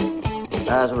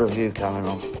 How's a review coming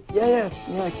on? Yeah,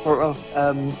 quite well.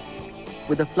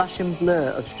 With a flash and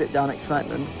blur of stripped-down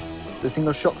excitement, the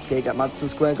single Shocks gig at Madison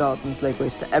Square Gardens laid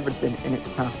waste to everything in its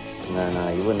path. No,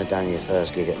 you wouldn't have done your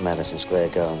first gig at Madison Square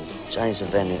Gardens. Change the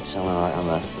venue to somewhere like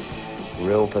a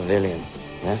real pavilion,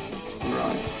 yeah?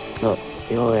 Right. Look,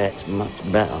 your hair's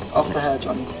much better. Off the hair,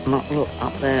 Johnny. Look,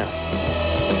 up there.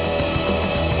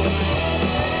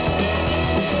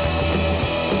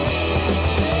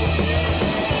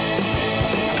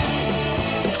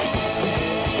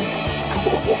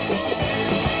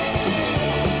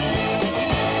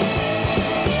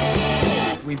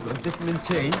 We've got vitamin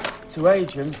T to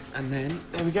age them, and then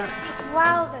there we go. It's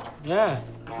wild. Yeah,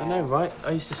 I know, right?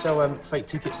 I used to sell fake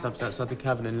ticket stubs outside the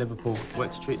Cavern in Liverpool.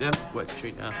 Work to treat them, work to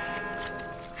treat now.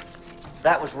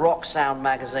 That was Rock Sound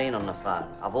magazine on the phone.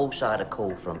 I've also had a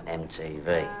call from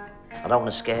MTV. I don't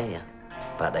want to scare you,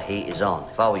 but the heat is on.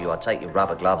 If I were you, I'd take your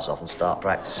rubber gloves off and start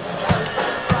practicing.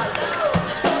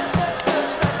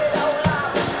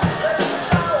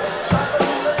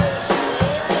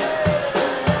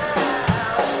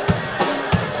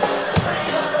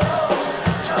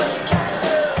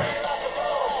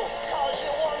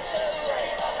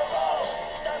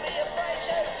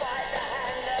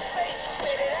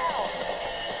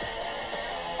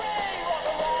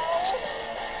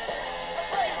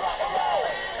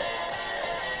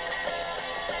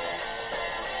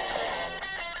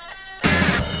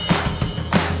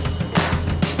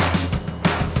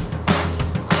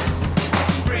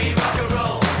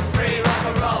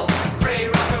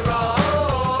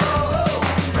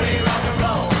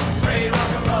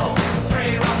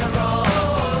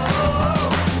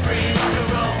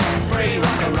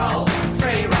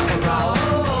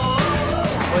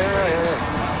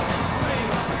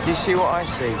 see what I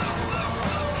see?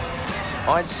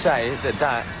 I'd say that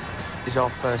that is our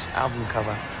first album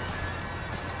cover.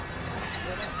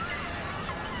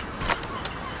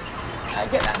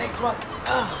 Get that next one.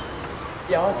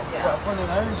 Yeah, I'll get up one of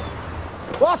those.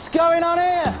 What's going on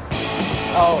here?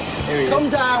 Oh, here he is. Come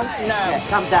down now. Yes,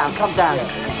 come down, come down.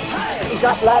 Yeah. He's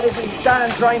up, ladders, he's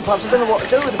down drain pipes. I don't know what to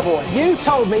do with the boy. You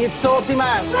told me you'd sort him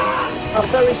out. I'm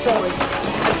very sorry.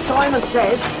 And Simon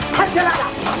says, catch a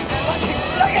ladder!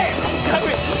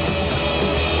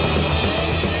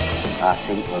 I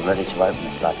think we're ready to open the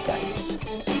floodgates.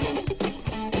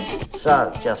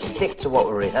 So, just stick to what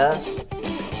we rehearsed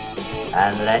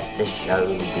and let the show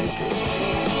begin.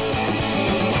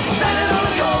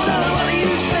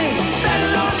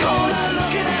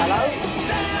 Hello?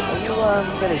 Are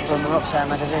you Billy from Roxanne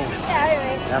magazine?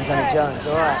 Yeah, I'm Danny Jones,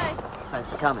 all right. Thanks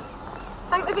for coming.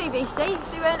 Thank the BBC.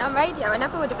 If they weren't on radio, I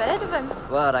never would have heard of them.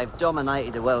 Well, they've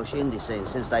dominated the Welsh indie scene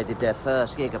since they did their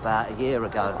first gig about a year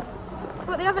ago.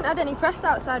 But they haven't had any press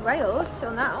outside Wales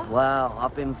till now. Well,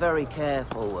 I've been very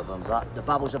careful with them, but the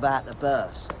bubble's about to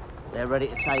burst. They're ready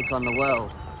to take on the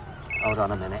world. Hold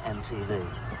on a minute, MTV.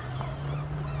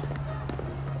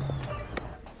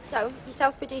 So, your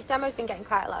self-produced demo's been getting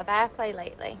quite a lot of airplay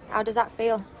lately. How does that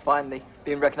feel? Finally,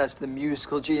 being recognised for the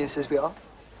musical geniuses we are.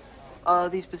 Are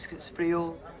these biscuits free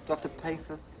or do I have to pay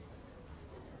for them?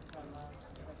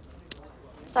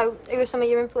 So, who are some of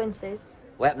your influences?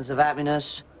 Weapons of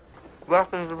Happiness.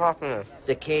 Weapons of Happiness.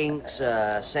 The Kinks,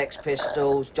 Sex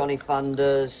Pistols, Johnny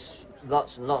Thunders,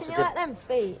 lots and lots Can of you let them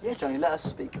speak? Yeah, Johnny, let us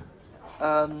speak.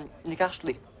 Nick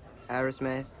Ashley.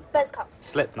 Aerosmith. Buzzcocks.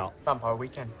 Slipknot. Vampire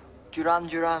Weekend. Duran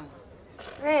Duran.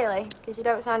 Really? Because you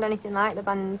don't sound anything like the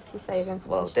bands you say have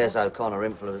influenced Well, Des O'Connor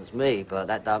influenced me, but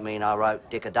that don't mean I wrote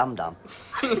Dick a Dum Dum.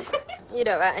 You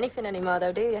don't write anything anymore,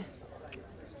 though, do you?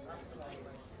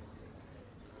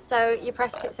 So, your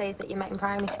press kit says that you met in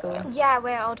primary school. Yeah,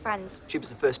 we're old friends. She was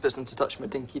the first person to touch my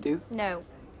Dinky Doo. No.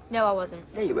 No, I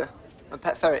wasn't. There you were. My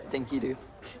pet ferret, Dinky Doo.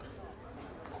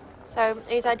 So,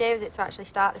 whose idea was it to actually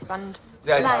start this band?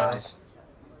 Zed's.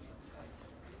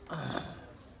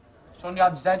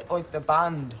 Sonia Zed with the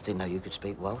band. Didn't know you could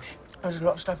speak Welsh. There's a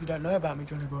lot of stuff you don't know about me,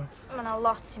 Johnny boy. I'm a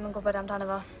lot in gwybod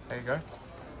amdano. There you go.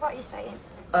 What are you saying?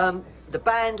 The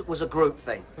band was a group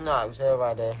thing. No, it was her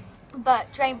idea.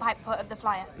 But Drainpipe put up the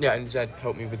flyer. Yeah, and Zed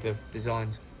helped me with the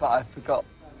designs. But I forgot.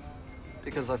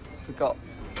 Because I forgot.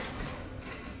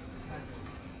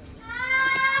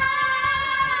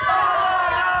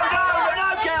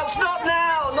 No, girls, not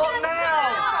now! Not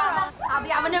now! I'll be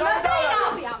having a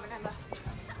I'll be having a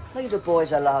Leave the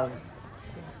boys alone.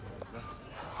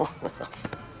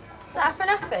 That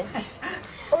happen?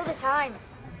 All the time.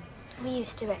 We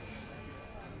used to it.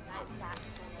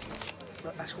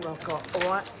 Look, that's all I've got.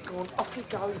 All right, go on, off you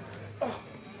go.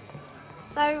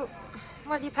 So,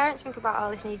 what do your parents think about all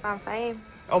this newfound fame?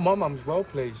 Oh, my mum's well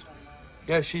pleased.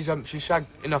 Yeah, she's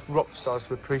shagged enough rock stars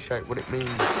to appreciate what it means.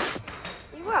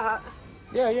 You what?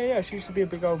 Yeah. She used to be a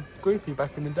big old groupie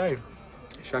back in the day.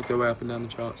 Shagged her way up and down the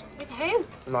charts. With who?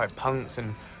 Like punks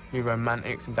and new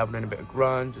romantics and dabbling in a bit of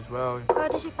grunge as well. How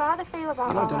does your father feel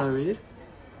about I all don't know who he is.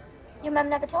 Your mum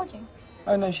never told you?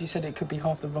 Oh, no, she said it could be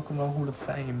half the Rock and Roll Hall of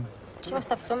Fame. She must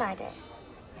have some idea.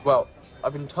 Well,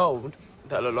 I've been told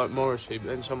that I look like Morrissey, but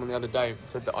then someone the other day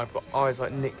said that I've got eyes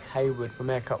like Nick Hayward from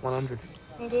Haircut 100.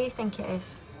 Who do you think it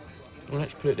is? Well,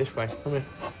 let's put it this way. Come here.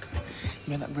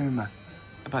 You know that rumour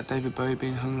about David Bowie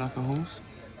being hung like a horse?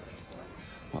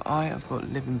 Well, I have got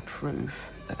living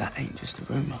proof that that ain't just a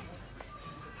rumour.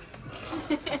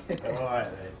 All right,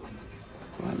 then.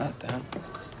 Write that down.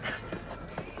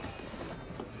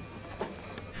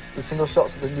 The single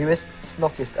shots of the newest,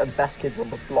 snottiest and best kids on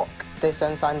the block. This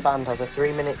unsigned band has a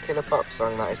 3-minute killer pop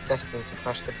song that is destined to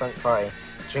crash the punk party.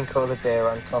 Drink all the beer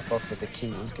and cop off with the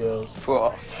cutest girls.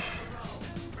 What?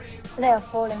 They are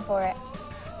falling for it.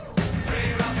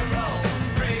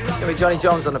 Give me Johnny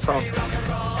Jones on the phone.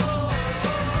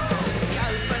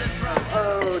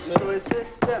 Oh, destroy the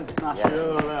system, smash it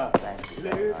all up.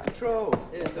 Lose control.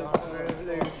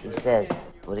 He says,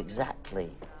 what exactly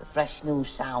the fresh new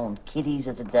sound kiddies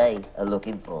of today are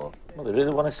looking for. Well, they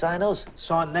really want to sign us.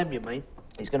 Sign them, you mean?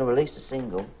 He's going to release a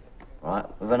single, right,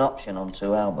 with an option on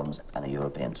 2 albums and a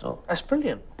European tour. That's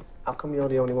brilliant. How come you're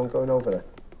the only one going over there?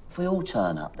 If we all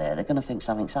turn up there, they're going to think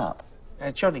something's up.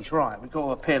 Johnny's right. We've got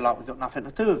to appear like we've got nothing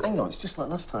to do with it. Hang on, it's just like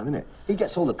last time, isn't it? He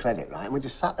gets all the credit, right, and we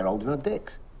just sat there holding our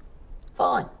dicks.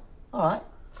 Fine. All right.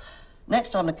 Next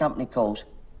time the company calls,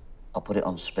 I'll put it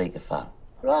on speakerphone.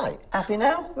 Right. Happy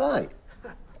now? Right.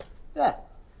 Yeah.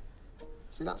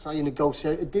 See, that's how you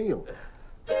negotiate a deal.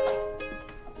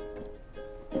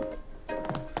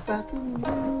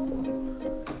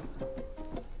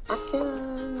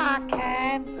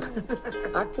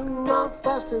 can. I can run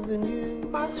faster than you.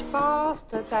 Much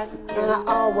faster than you. And I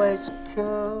always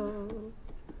call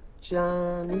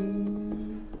Johnny.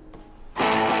 You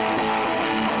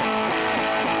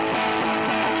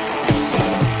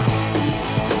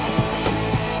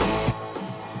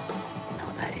know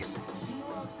what that is?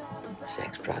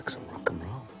 Sex, drugs, and rock and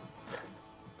roll.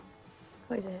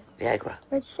 What is it? Viagra.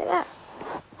 Where'd you get that?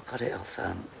 I got it off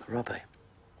Robbie.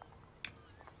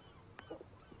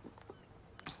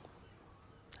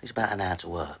 He's about an hour to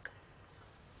work.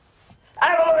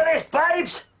 Hang on to this,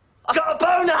 babes! I got a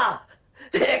boner!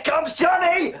 Here comes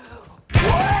Johnny!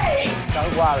 Wait!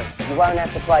 Don't worry, you won't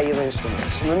have to play your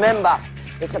instruments. Remember,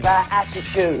 it's about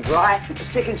attitude, right? You're just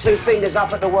sticking two fingers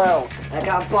up at the world. They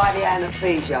go and bite the hand that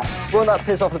feeds you. Won't that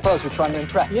piss off the fellas we're trying to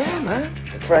impress? Yeah, man.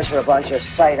 The press are a bunch of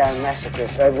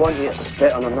sadomasochists. They want you to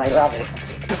spit on them, they love it.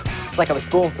 It's like I was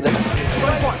born for this.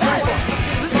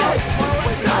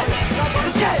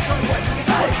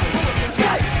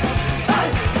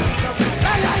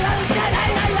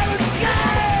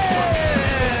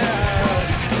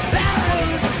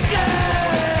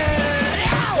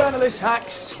 Journalists,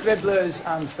 hacks, scribblers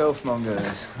and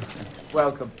filthmongers.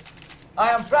 Welcome. I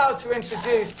am proud to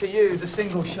introduce to you the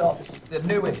single shots, the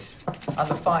newest and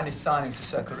the finest signing to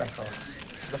Circle Records.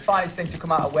 The finest thing to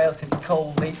come out of Wales since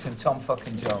Cole Leet and Tom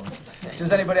fucking Jones.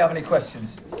 Does anybody have any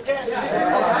questions?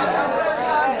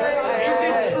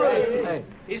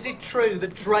 Is it true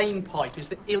that Drainpipe is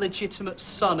the illegitimate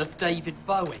son of David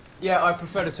Bowie? Yeah, I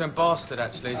prefer the term bastard,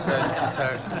 actually, so...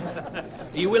 Are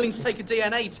you willing to take a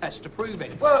DNA test to prove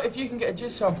it? Well, if you can get a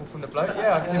jizz sample from the bloke,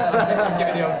 yeah, I can give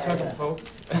it the old tuggle pull.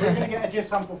 We're going to get a jizz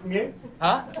sample from you.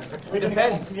 Huh? We're going to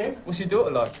get one from you. What's your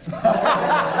daughter like?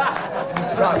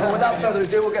 Right, well, without further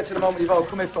ado, we'll get to the moment you've all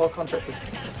come here for a contract with.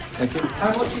 Thank you.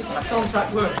 How much is that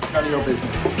contract worth? None of your business.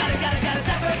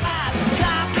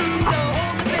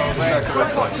 Circle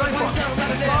Records.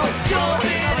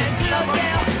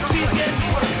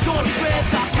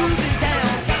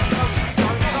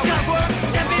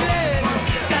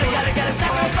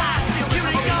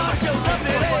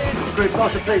 Group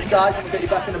photo, please, guys, and we'll get you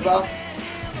back in the bar.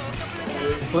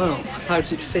 Well, how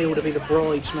does it feel to be the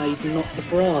bridesmaid, not the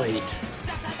bride?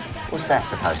 What's that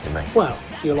supposed to mean? Well,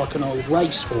 you're like an old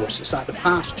racehorse that's out the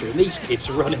pasture, and these kids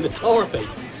are running the Torby.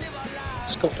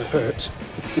 It's got to hurt.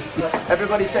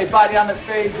 Everybody say, by the hand that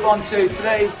feeds. 1, 2,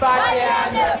 3. By the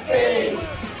hand that feeds.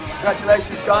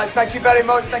 Congratulations, guys. Thank you very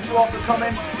much. Thank you all for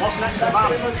coming. What's next, Thank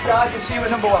you very much, guys. We'll see you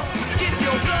at number 1.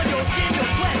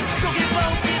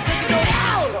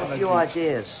 Got a few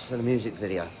ideas for the music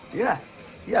video. Yeah,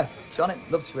 Johnny,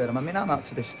 love to hear him. I mean, I'm out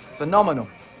to this. Phenomenal.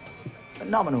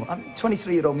 I'm a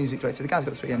 23-year-old music director. The guy's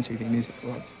got 3 MTV Music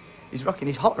Awards. He's rocking.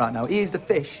 He's hot right now. He is the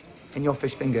fish in your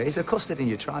fish finger. He's the custard in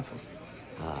your trifle.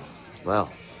 Ah, well,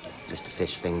 Mr.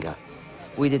 Fish Finger,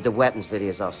 we did the weapons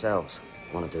videos ourselves.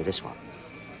 Want to do this one?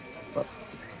 Well,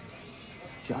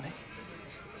 Johnny,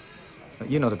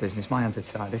 look, you know the business. My hands are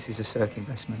tied. This is a Cirque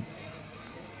investment.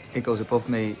 It goes above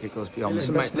me. It goes beyond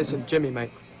Listen, me. mate, listen, Jimmy,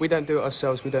 mate. We don't do it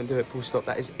ourselves. We don't do it full stop.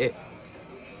 That is it.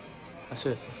 That's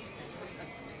it.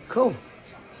 Cool.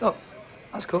 Look,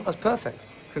 that's cool. That's perfect.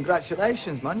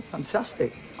 Congratulations, man.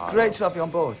 Fantastic. Great to have you on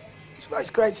board.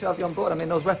 It's great to have you on board. I mean,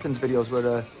 those weapons videos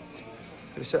were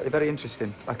certainly very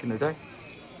interesting back in the day.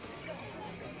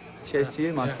 Cheers to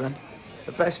you, my friend.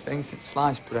 The best thing since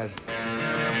sliced bread.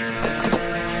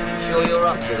 Sure you're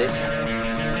up to this?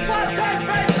 1, 2,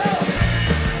 3, 4.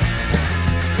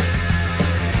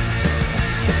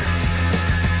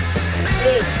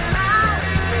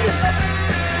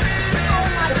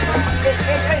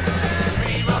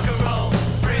 Free rock and roll,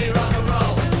 free rock and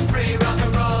roll, free rock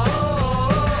and roll.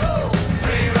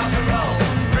 Free rock and roll,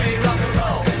 free rock and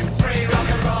roll, free rock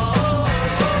and roll.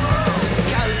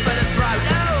 Go for the throat,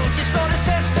 no, destroy the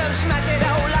system, smash it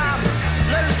all up.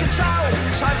 Lose control,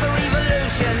 time for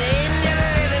evolution in your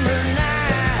living room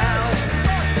now.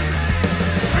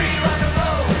 Free rock and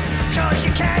roll, 'cause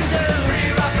you can do.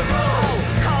 Free rock and roll,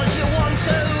 'cause you want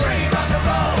to. Free rock and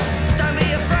roll, don't be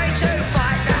afraid to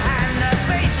bite the hand that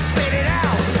feeds you, spit it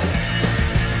out.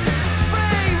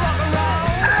 Free rock and roll.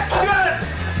 Action!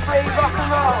 Free rock and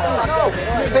roll.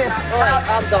 Right,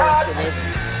 I'm directing this.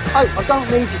 I don't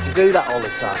need you to do that all the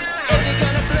time. If you're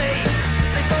gonna bleed,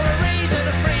 before a reason,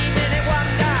 a 3-minute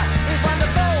wonder is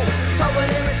wonderful. Total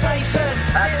irritation.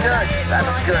 That's good. That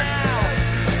looks good.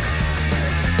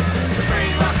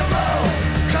 Free rock and roll,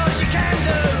 'cause you can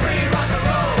do. Free rock and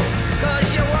roll, 'cause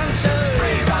you want to.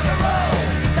 Free rock and roll,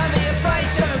 don't be afraid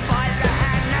to bite the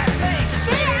hand that feeds you,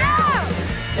 spit it out.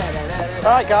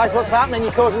 All right, guys, what's happening?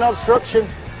 You're causing obstruction.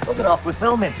 Bugger off, we're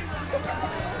filming.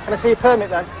 Can I see your permit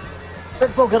then?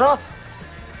 Said bugger off.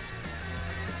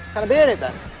 Can I be in it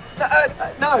then?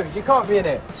 No, you can't be in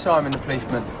it. Simon the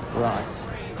policeman. Right.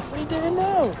 What are you doing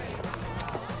now?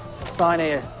 Sign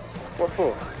here. What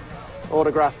for?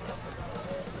 Autograph.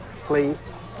 Please.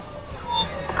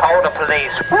 Call the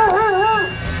police.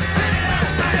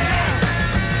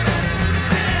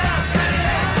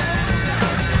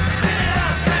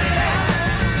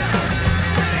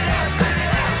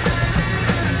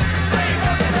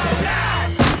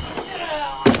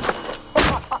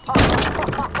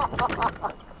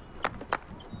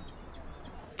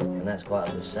 And that's quite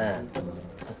a good sound.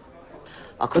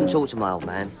 I couldn't talk to my old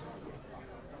man.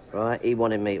 Right? He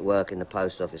wanted me to work in the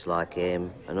post office like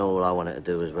him, and all I wanted to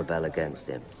do was rebel against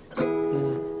him.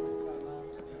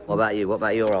 What about you? What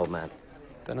about your old man?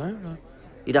 Dunno, no.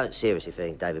 You don't seriously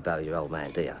think David Bowie's your old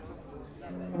man, do you?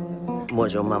 And what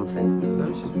does your mum think?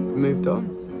 No, she's moved on.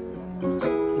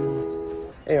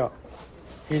 Here,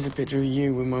 here's a picture of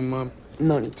you with my mum.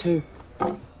 92.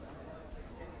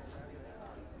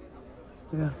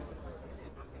 Yeah.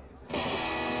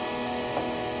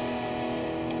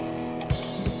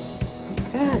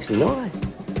 Yeah, actually nice.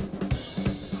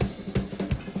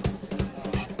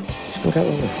 Just gonna go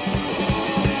on there.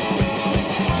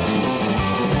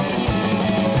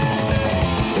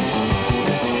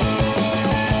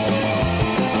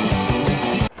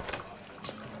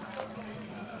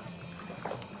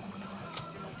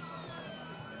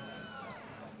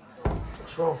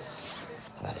 What's wrong?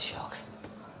 I've had a shock.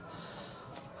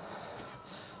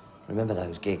 Remember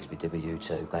those gigs we did with you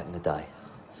two back in the day?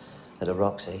 At the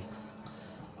Roxy?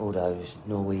 All those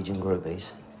Norwegian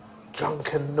groupies?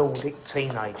 Drunken Nordic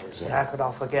teenagers. Yeah. How could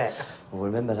I forget? Well,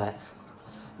 remember that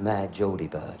mad Geordie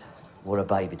bird? Wore a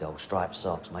baby doll, striped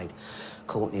socks, made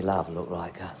Courtney Love look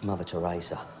like Mother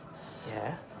Teresa.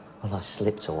 Yeah. Well, I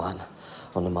slipped to one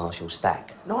on the Marshall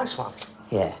stack. Nice one.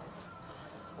 Yeah.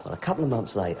 Well, a couple of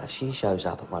months later, she shows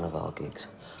up at one of our gigs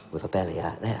with her belly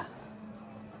out there.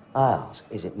 I ask,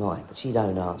 is it mine? But she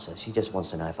don't answer. She just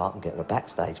wants to know if I can get her a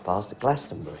backstage pass to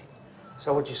Glastonbury.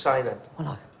 So what'd you say then?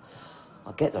 Well,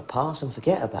 I get her pass and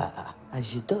forget about her,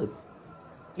 as you do.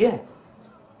 Yeah.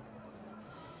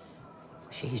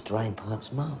 She's Drain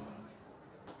Pipe's mum.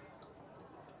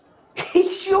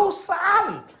 He's your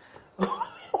son! My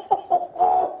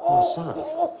son?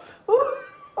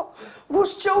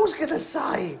 What's Jules gonna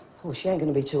say? Well, she ain't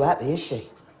gonna be too happy, is she?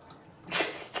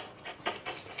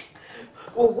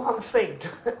 Well, one thing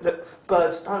that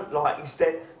birds don't like is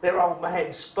their old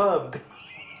man's sperm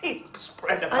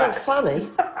spread about. Ain't funny.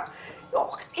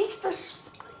 Look, it's the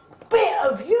spit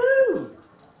of you!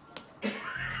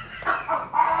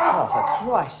 Oh, for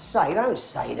Christ's sake, don't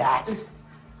say that.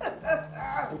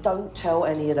 And don't tell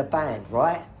any of the band,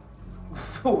 right?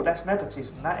 Oh, that's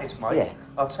nepotism, that is, mate. Yeah.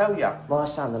 I'll tell you. My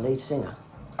son, the lead singer.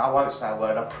 I won't say a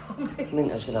word, I promise.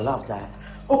 Minto's gonna love that.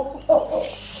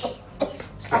 Let's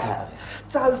get out of it.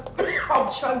 Don't.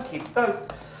 I'm choking.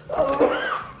 Don't.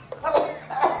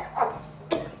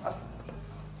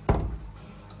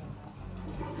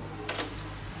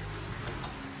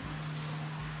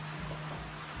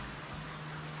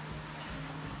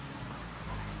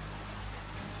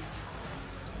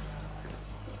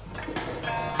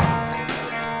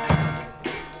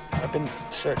 I've been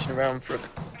searching around for a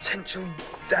potential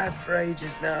dad for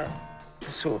ages now.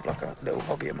 It's sort of like a little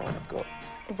hobby of mine I've got.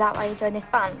 Is that why you joined this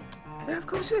band? Yeah, of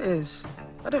course it is.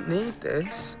 I don't need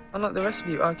this. Unlike the rest of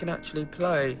you, I can actually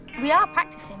play. We are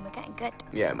practicing, we're getting good.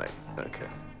 Yeah, mate. Okay.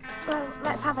 Well,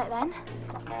 let's have it then.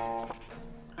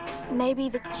 Maybe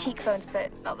the cheekbones,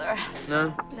 but not the rest.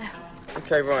 No? No.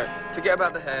 Okay, right. Forget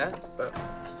about the hair, but...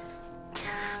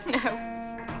 No.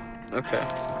 Okay.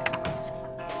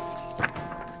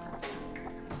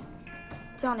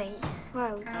 Johnny,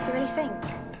 whoa, do you really think?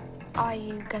 Are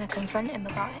you gonna confront him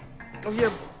about it? Oh,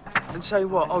 yeah. And say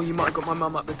what? Oh, you might have got my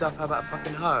mum up the duff. How about a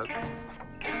fucking hug?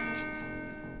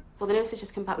 Well, the nurse has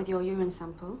just come back with your urine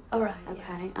sample. All right.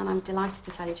 Okay, and I'm delighted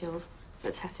to tell you, Jules,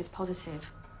 that the test is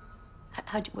positive.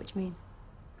 What do you mean?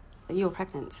 That you're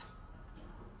pregnant.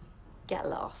 Get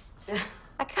lost.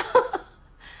 I can't.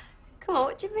 Come on,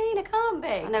 what do you mean? I can't be.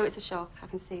 I know it's a shock. I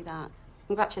can see that.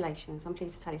 Congratulations. I'm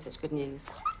pleased to tell you such good news.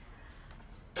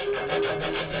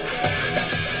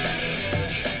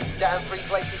 Down 3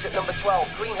 places at number 12,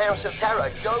 Greenhouse of Terror,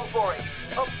 go for it.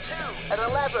 Up 2 at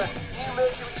 11, New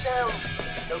Mercury Sound.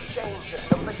 No change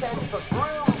at number 10 for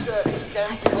Broom Service,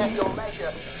 dancing at your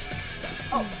leisure.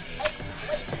 Up 8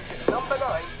 places at number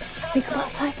 9. We go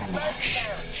outside for a minute.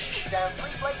 Shh. Down 3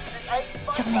 places at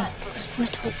 8. Johnny, I just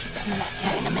want to talk to you for a minute.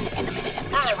 Yeah, in a minute.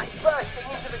 Just wait. Bursting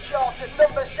into the chart at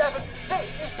number 7,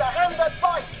 this is The Hand That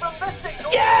Bites from the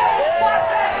single.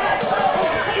 Yes!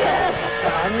 Yes! I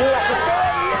knew I could do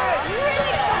it,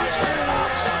 yes!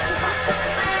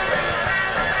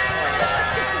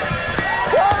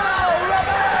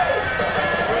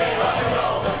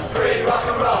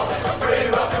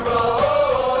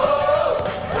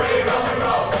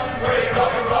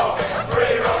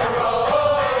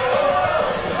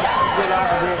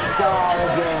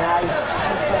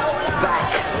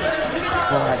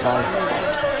 okay?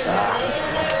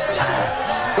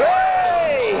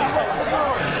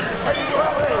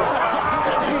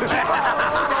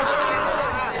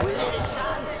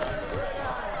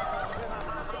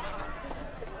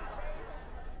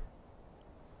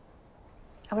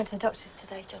 I went to the doctor's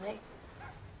today, Johnny.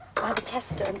 I had a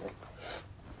test done.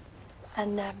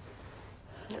 And, it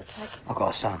looks like... I've got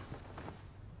a son.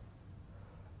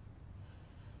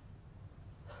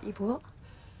 You've what?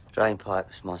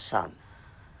 Drainpipe's my son.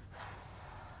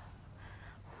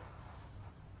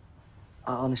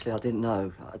 Honestly, I didn't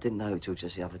know. I didn't know until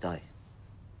just the other day.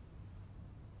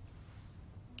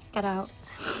 Get out.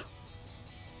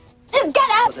 Just get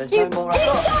out! But there's no more... You sure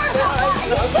about that?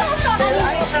 You sure about that? There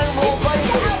ain't no more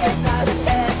fighting. This is not a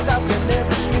test of your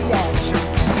nervous reaction.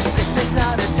 This is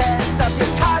not a test of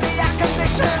your cardiac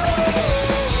condition.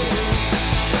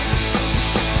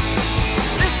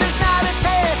 This is not a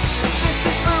test. This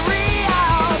is for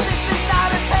real. This is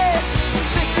not a test.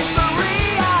 This is for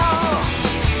real.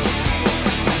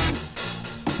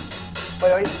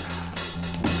 Wait.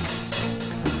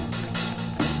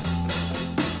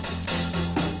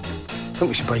 I think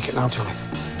we should break it now, Johnny.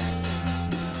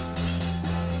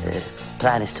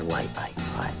 Plan is to wait, mate,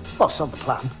 right? Well, that's not the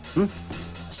plan.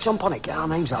 Let's jump on it, get our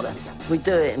names out there again. If we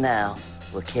do it now,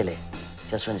 we'll kill it.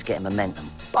 Just when it's getting momentum.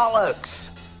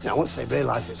 Bollocks! Now, once they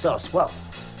realise it's us, well,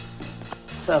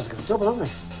 sales are going to double, aren't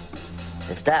they?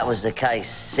 If that was the case,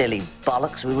 silly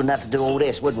bollocks, we wouldn't have to do all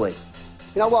this, would we? You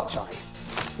know what, Johnny?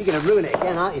 You're going to ruin it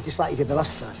again, aren't you? Just like you did the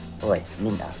last time. Oi,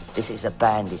 Minto, this is a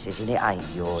band decision, it ain't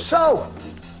yours. So,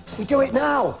 we do it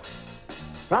now,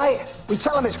 right? We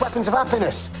tell them it's weapons of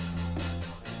happiness.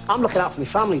 I'm looking out for my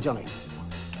family, Johnny.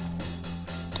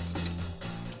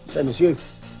 Same as you.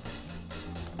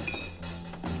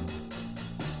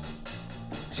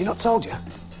 Has he not told you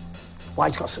why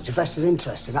he's got such a vested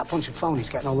interest in that bunch of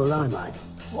phonies getting all the limelight?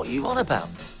 What are you on about?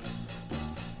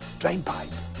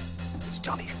 Drainpipe. It's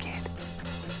Johnny's kid.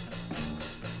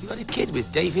 You got a kid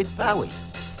with David Bowie?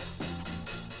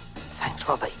 Thanks,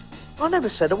 Robbie. I never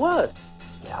said a word.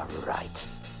 Yeah, right.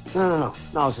 No,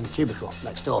 I was in the cubicle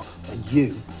next door when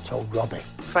you told Robbie.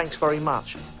 Thanks very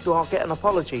much. Do I get an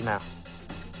apology now?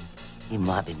 He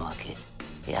might be my kid.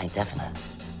 It ain't definite.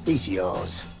 He's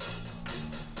yours.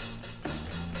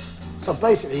 So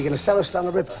basically, you're going to sell us down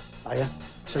the river, are you?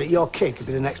 So that your kid could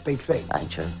be the next big thing?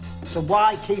 Ain't true. So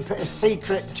why keep it a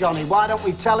secret, Johnny? Why don't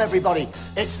we tell everybody?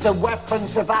 It's the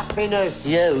weapons of happiness.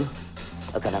 You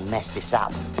are going to mess this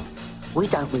up. We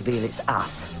don't reveal it's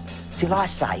us till I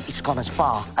say it's gone as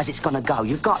far as it's going to go.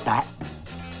 You got that?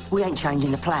 We ain't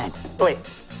changing the plan. Wait.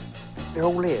 They're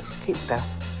all ears. Keep it down.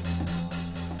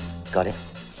 Got it?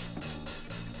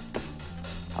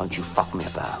 Don't you fuck me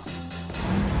about.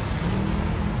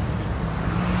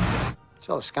 It's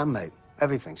all a scam, mate.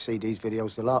 Everything. CDs,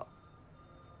 videos, the lot.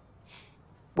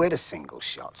 We're the single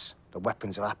shots, the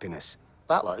weapons of happiness.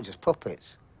 That lot are just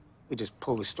puppets. We just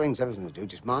pull the strings, everything they do,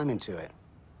 just mime into it.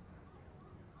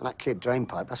 And that kid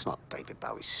Drainpipe, that's not David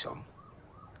Bowie's son.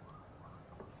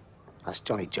 That's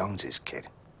Johnny Jones's kid.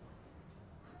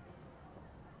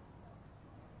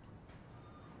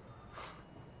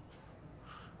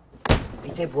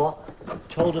 He did what?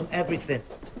 Told him everything.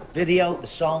 Video, the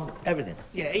song, everything.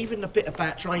 Yeah, even the bit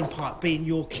about Drainpipe being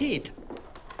your kid.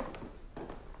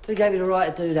 Who gave you the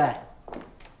right to do that?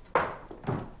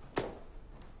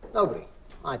 Nobody.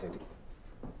 I did.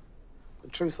 The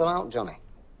truth will out, Johnny.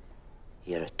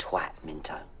 You're a twat,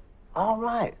 Minto. All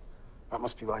right. That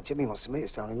must be why Jimmy wants to meet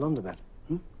us down in London,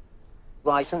 then.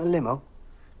 Right, sent a limo.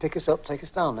 Pick us up, take us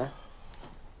down there.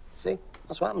 See?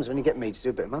 That's what happens when you get me to do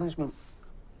a bit of management.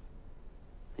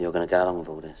 You're going to go along with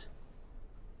all this?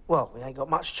 Well, we ain't got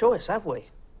much choice, have we?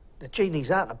 The genie's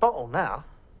out in the bottle now.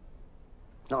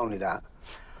 Not only that,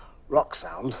 Rock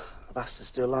Sound have asked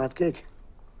us to do a live gig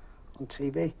on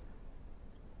TV.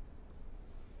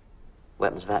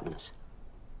 Weapons of happiness?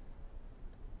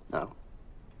 No.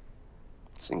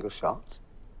 Single shots.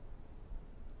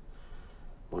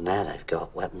 Well, now they've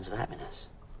got weapons of happiness.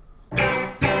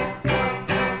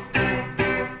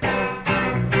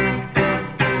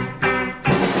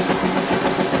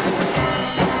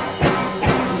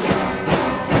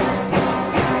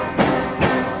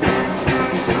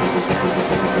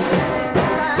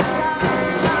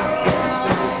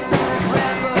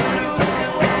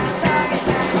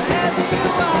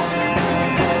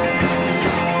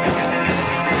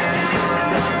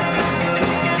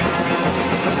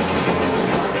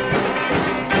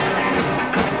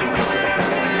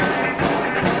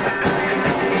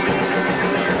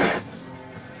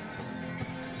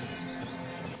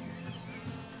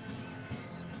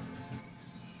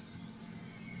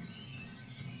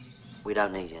 We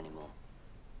don't need you anymore.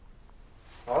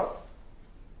 What?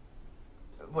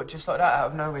 What, just like that, out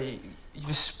of nowhere, you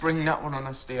just spring that one on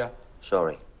us, do you?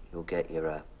 Sorry, you'll get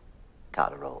your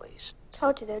cut of royalties.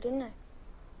 Told you though, didn't I?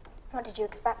 What did you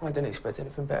expect? I didn't expect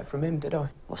anything better from him, did I?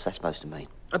 What's that supposed to mean?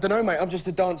 I don't know, mate. I'm just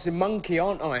a dancing monkey,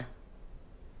 aren't I?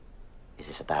 Is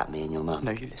this about me and your mum?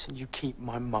 No, you listen. You keep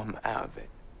my mum out of it.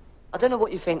 I don't know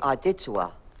what you think I did to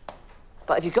her,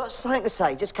 but if you've got something to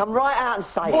say, just come right out and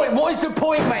say Boy, it. what is the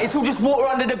point, mate? It's all just water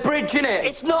under the bridge, innit?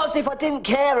 It's not as if I didn't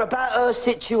care about her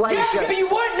situation. Yeah, but you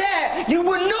weren't there! You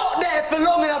were not there for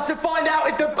long enough to find out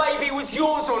if the baby was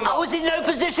yours or not. I was in no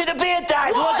position to be a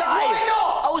dad, Why? was I? Why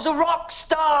not? I was a rock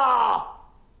star.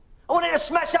 I wanted to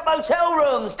smash up hotel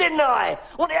rooms, didn't I?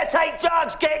 Wanted to take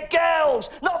drugs, get girls,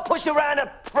 not push around a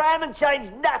pram and change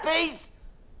nappies.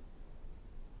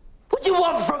 What do you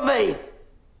want from me?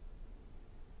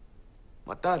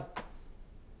 My dad.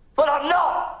 But I'm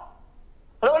not.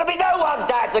 I don't want to be no one's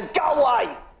dad, so go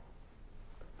away.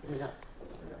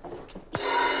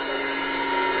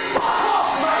 Fuck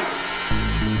off, mate!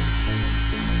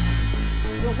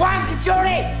 You wanker,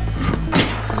 Johnny!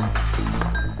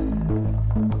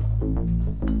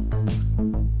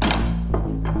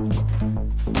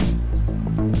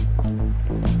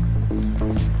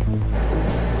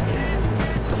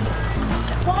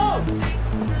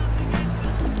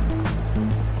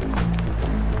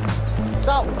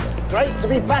 So, great to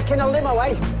be back in a limo,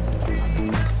 eh?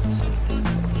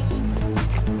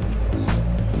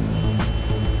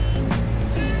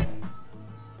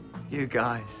 You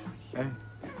guys, eh?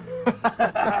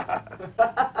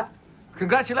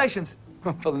 Congratulations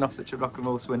on pulling off such a rock and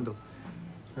roll swindle.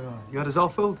 You had us all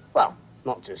fooled. Well,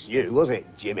 not just you, was it,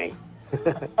 Jimmy?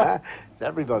 It's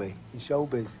everybody in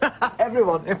showbiz.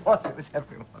 Everyone, it was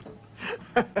everyone.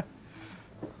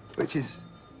 Which is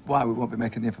why we won't be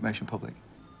making the information public.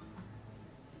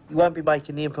 You won't be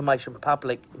making the information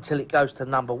public until it goes to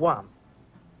 #1.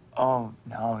 Oh,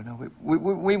 no,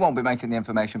 we won't be making the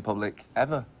information public,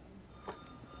 ever.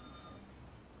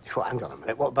 Well, hang on a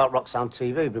minute, what about Roxanne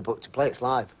TV? We booked to play, it's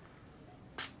live.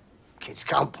 Kids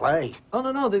can't play.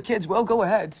 Oh, no, the kids will go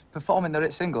ahead, performing their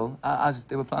hit single, as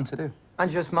they were planned to do.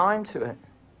 And just mime to it.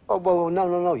 Oh, well,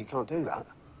 no, you can't do that.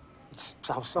 It's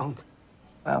our song.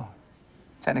 Well,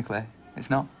 technically, it's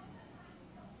not.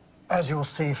 As you will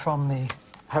see from the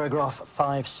paragraph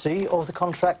 5C of the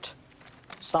contract,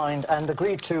 signed and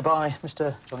agreed to by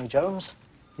Mr. Johnny Jones,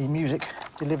 the music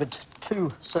delivered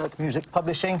to Cirque Music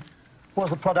Publishing was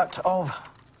the product of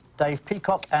Dave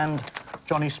Peacock and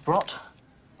Johnny Sprott,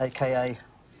 a.k.a.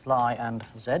 Fly and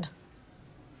Zed,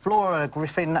 Flora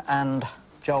Griffin and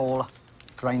Joel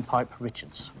Drainpipe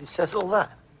Richards. It says all that.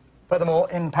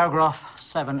 Furthermore, in paragraph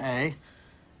 7A,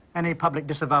 any public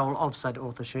disavowal of said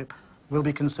authorship will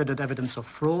be considered evidence of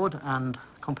fraud and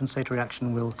compensatory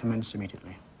action will commence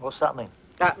immediately. What's that mean?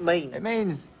 That means... It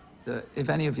means that if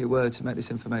any of you were to make this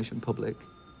information public,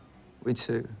 we'd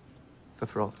sue for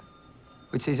fraud.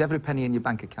 We'd seize every penny in your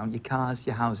bank account, your cars,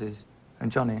 your houses,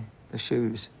 and Johnny, the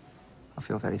shoes off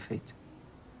your very feet.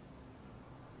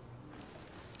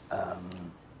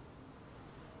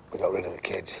 We got rid of the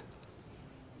kids.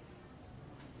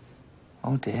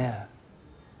 Oh, dear.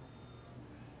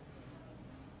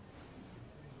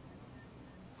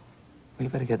 We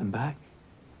better get them back.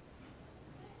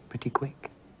 Pretty quick.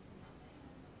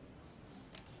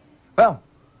 Well,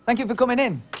 thank you for coming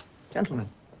in, gentlemen.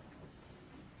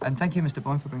 And thank you, Mr.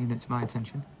 Boyne, for bringing it to my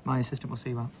attention. My assistant will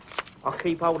see you out. I'll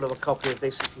keep hold of a copy of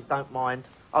this if you don't mind.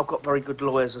 I've got very good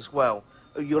lawyers as well,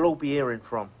 who you'll all be hearing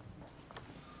from.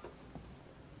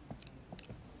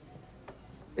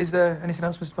 Is there anything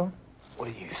else, Mr. Boyne?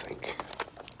 What do you think?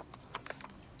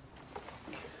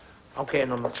 I'm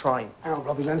getting on the train. Hang on,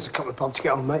 Robbie, lend us a couple of bob to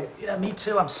get on, mate. Yeah, me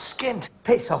too. I'm skint.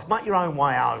 Piss off. Make your own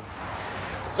way home.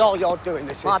 It's all you're doing,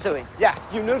 this is. My doing? Yeah,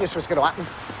 you knew this was going to happen.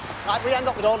 Like, we end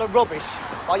up with all the rubbish,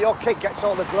 while your kid gets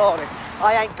all the glory.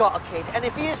 I ain't got a kid, and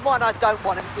if he is one, I don't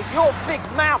want him. It was your big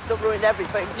mouth that ruined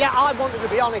everything. Yeah, I wanted to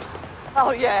be honest.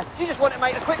 Oh, yeah? You just wanted to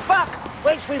make a quick buck.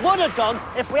 Which we would have done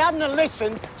if we hadn't have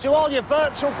listened to all your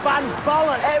virtual band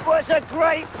bollocks. It was a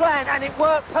great plan, and it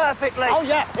worked perfectly. Oh,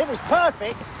 yeah, it was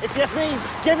perfect. If you mean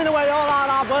giving away all our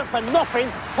hard work for nothing,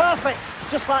 perfect.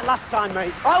 Just like last time,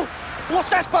 mate. Oh, what's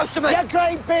that supposed to mean? Your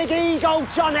great big ego,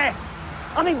 Johnny.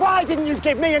 I mean, why didn't you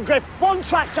give me and Griff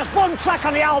just one track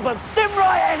on the album? Didn't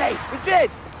write any. We did.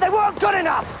 They weren't good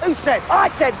enough. Who says? I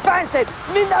said, fans said.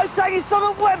 Minnow sang his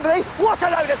song at Wembley. What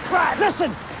a load of crap.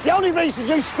 Listen, the only reason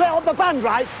you split up the band,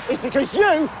 right, is because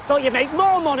you thought you'd make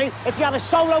more money if you had a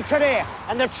solo career.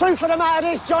 And the truth of the matter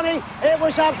is, Johnny, it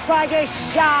was a bag of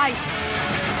shite.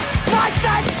 My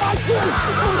dad, my God!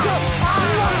 God!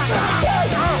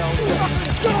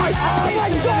 Oh my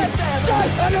God! God!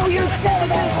 I know you said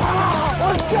this!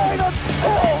 What's going on?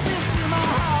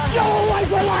 You always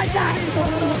were like that!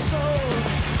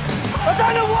 I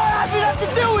don't know what I have to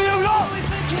do with you lot!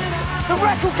 The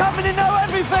record company know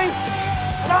everything!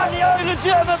 And I'm the only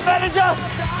legitimate manager!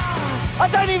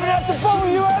 I don't even have to follow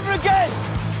you ever again!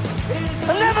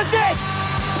 I never did!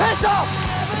 Piss off!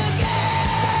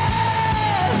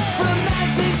 From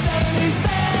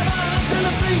 1977 until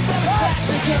the free steps crash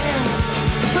again.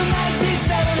 From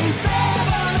 1977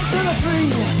 until the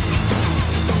free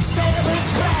sevens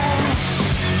crash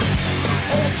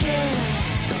again.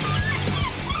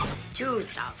 Jews,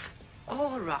 love.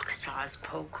 All rock stars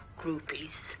poke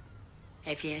groupies.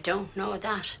 If you don't know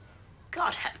that,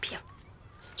 God help you.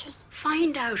 Just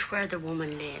find out where the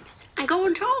woman lives and go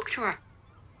and talk to her.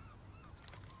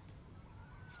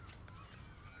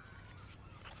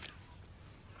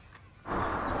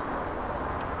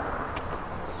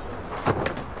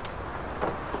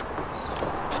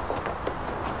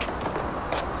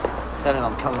 Tell him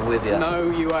I'm coming with you. No,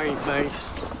 you ain't, mate.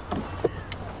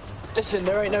 Listen,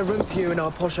 there ain't no room for you in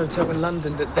our posh hotel in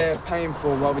London that they're paying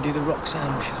for while we do the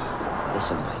Roxanne show.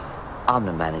 Listen, mate. I'm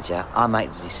the manager. I make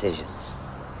the decisions.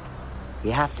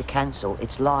 You have to cancel.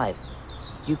 It's live.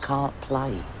 You can't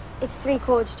play. It's 3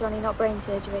 chords, Johnny, not brain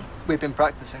surgery. We've been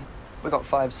practicing. We got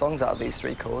 5 songs out of these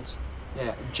 3 chords.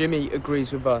 Yeah, Jimmy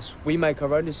agrees with us. We make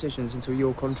our own decisions until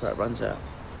your contract runs out.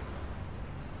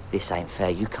 This ain't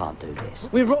fair. You can't do this.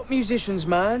 We're rock musicians,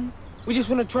 man. We just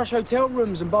want to trash hotel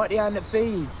rooms and bite the hand that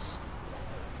feeds.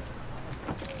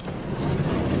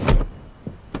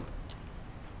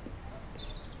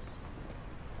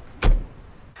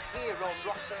 Here on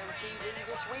Roxanne TV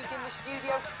this week in the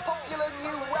studio, popular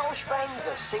new Welsh band,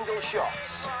 The Single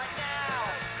Shots.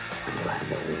 Underhand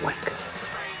little wankers.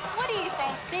 What do you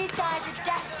think? These guys are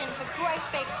destined for great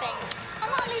big things. And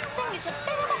that lead singer's a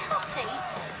bit of a hottie.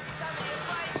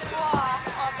 Well,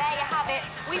 there you have it.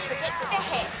 We predicted a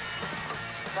hit.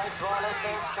 Thanks, Riley.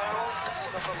 Thanks, Carol.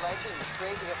 Stuff of legends,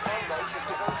 creating a fan base as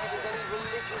devoted as any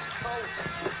religious cult.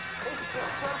 It's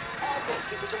just so epic.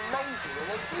 It was amazing, and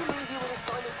they do leave you with this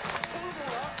kind of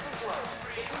tingling afterglow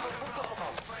that people pick up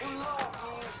on who love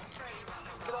music.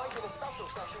 Tonight, in a special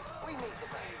session, we meet the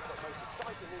band that most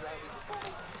excitingly they'll be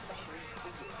performing especially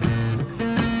for you.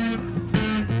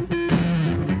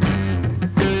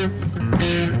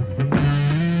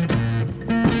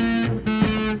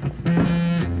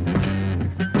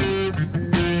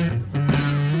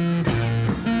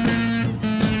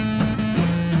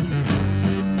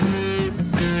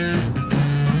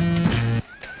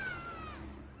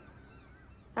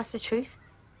 That's the truth.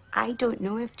 I don't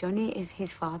know if Johnny is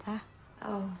his father.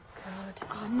 Oh, God.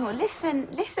 Oh, no, listen.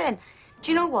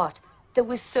 Do you know what? There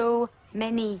were so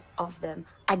many of them.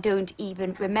 I don't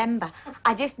even remember.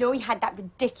 I just know he had that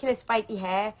ridiculous spiky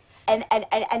hair. And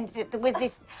there was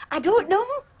this... I don't know.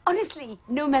 Honestly,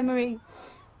 no memory.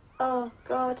 Oh,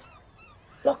 God.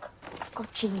 Look, I've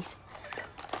got cheese.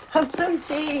 I've some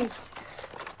cheese.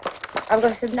 I've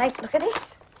got some nice... Look at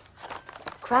this.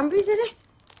 Cranberries in it.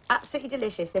 Absolutely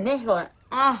delicious. And this one,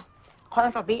 can't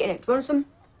stop eating it. Do you want some? Do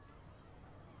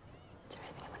you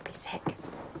think I'm going to be sick?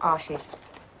 Oh, shit.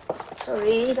 Sorry,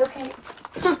 it's okay.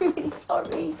 I'm really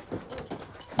sorry.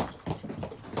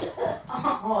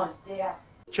 Oh, dear.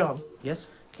 John? Yes?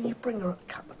 Can you bring her a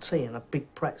cup of tea and a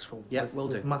big pretzel? Yeah, with, will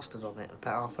with do. mustard on it in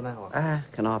about half an hour?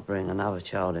 Can I bring another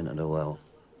child into the world?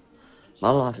 My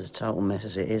life is a total mess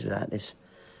as it is without this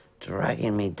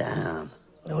dragging me down.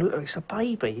 Oh, look, it's a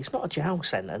baby. It's not a jail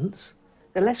sentence.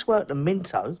 They're less work than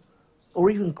Minto, or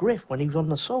even Griff when he was on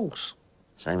the sauce.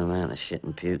 Same amount of shit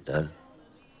and puke, though.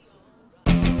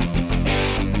 You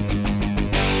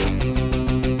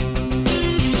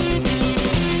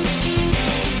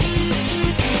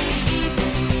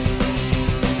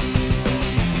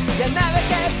never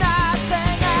get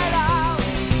nothing at all.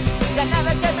 You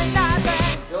never give me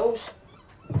nothing. Jules?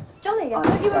 Johnny, I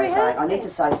thought you were rehearsing. I need to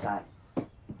say something.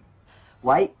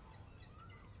 Wait.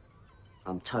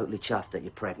 I'm totally chuffed that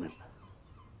you're pregnant.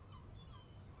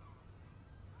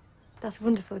 That's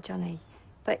wonderful, Johnny.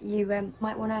 But you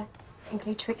might want to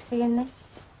include Trixie in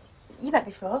this. You met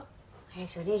before. Hey,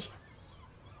 Judy.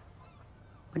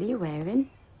 What are you wearing?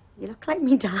 You look like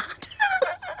me dad.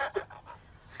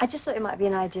 I just thought it might be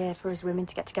an idea for us women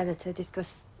to get together to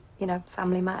discuss, you know,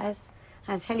 family matters.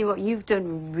 I'll tell you what, you've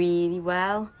done really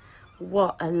well.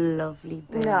 What a lovely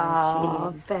bird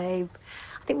No, she is. babe.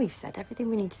 I think we've said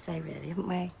everything we need to say, really, haven't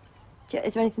we?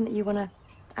 Is there anything that you want to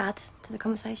add to the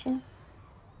conversation?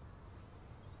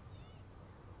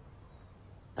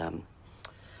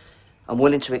 I'm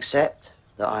willing to accept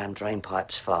that I am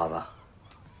Drainpipe's father.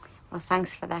 Well,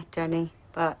 thanks for that, Johnny,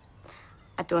 but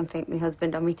I don't think my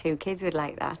husband or my 2 kids would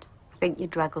like that. I think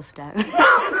you'd drag us down.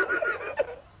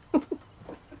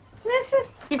 Listen,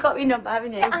 you got me number,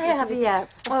 haven't you? I have, yeah.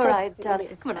 All right,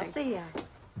 darling. Come on, I'll see you.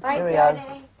 Bye, Cheerio.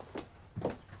 Johnny.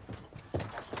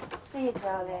 See you,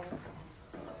 darling.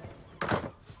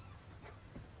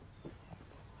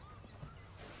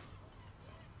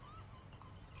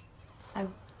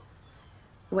 So,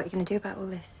 what are you going to do about all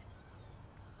this?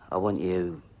 I want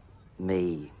you,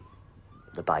 me,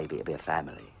 the baby to be a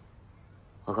family.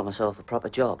 I got myself a proper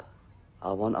job.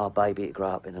 I want our baby to grow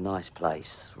up in a nice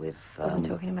place with. I wasn't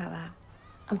talking about that.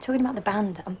 I'm talking about the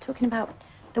band. I'm talking about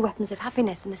the Weapons of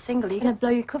Happiness and the single. Are you going to blow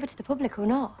your cover to the public or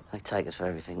not? They take us for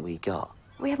everything we got.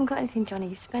 We haven't got anything, Johnny.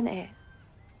 You spent it.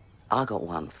 I got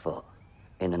 1 foot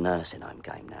in the nursing home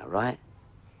game now, right?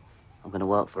 I'm going to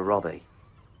work for Robbie.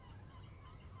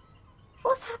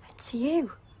 What's happened to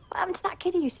you? What happened to that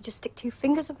kid who used to just stick 2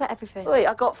 fingers up at everything? Wait,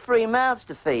 I got 3 mouths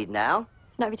to feed now.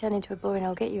 Not if you turn into a boring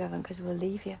old git you haven't, because we'll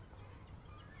leave you.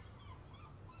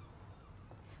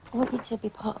 I want you to be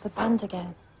part of a band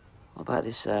again. What about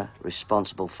this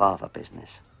responsible father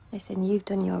business? Listen, you've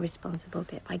done your responsible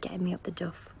bit by getting me up the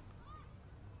duff.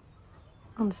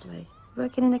 Honestly,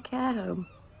 working in a care home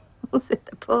with the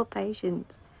poor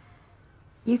patients.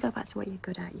 You go back to what you're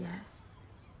good at, yeah?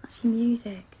 That's your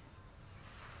music.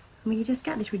 I mean, you just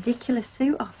get this ridiculous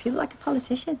suit off. You look like a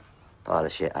politician. Pile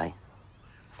of shit, eh?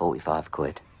 45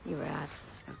 quid. You were ad.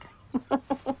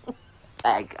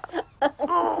 There you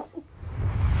go.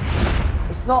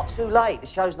 It's not too late. The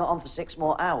show's not on for 6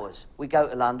 more hours. We go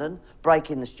to London,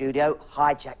 break in the studio,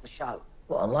 hijack the show.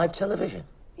 What, on live television?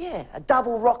 Yeah, a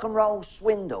double rock and roll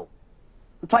swindle.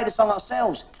 We play the song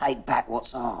ourselves. Take back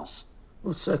what's ours.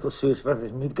 We'll circle sewers for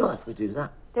everything we've got if we do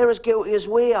that. They're as guilty as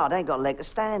we are. They ain't got a leg to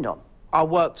stand on. I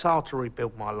worked hard to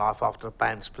rebuild my life after the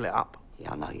band split up.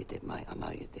 Yeah, I know you did, mate. I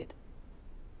know you did.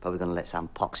 But we're going to let some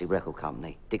poxy record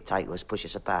company dictate to us, push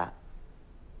us about.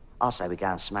 I say we go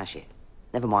and smash it.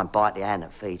 Never mind bite the hand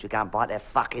that feeds. We go and bite their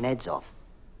fucking heads off.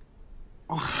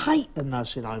 I hate the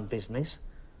nursing home business.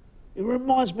 It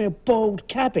reminds me of boiled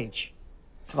cabbage.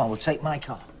 Come on, we'll take my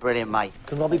car. Brilliant, mate.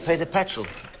 Can Robbie pay the petrol?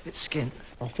 It's skint.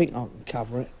 I think I can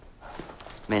cover it.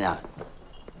 Minnow.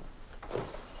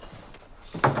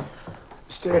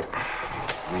 Let's do it.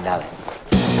 We know it.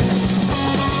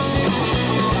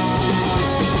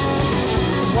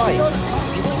 Wait. What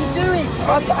are you doing?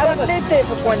 I've lived there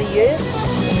for 20 years.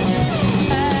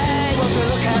 Hey, won't you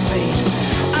look at me?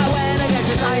 I went against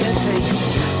society.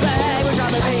 They were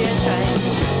driving me insane.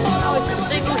 Oh, it's a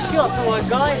single shot to one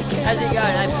guy. How's it going?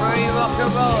 I'm free rock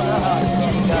and roll.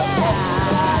 Here you go.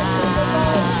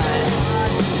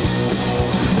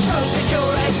 So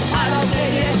secure, I don't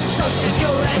need it. So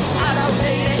secure, I don't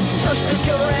need it. So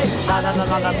secure. No, don't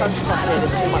stop there.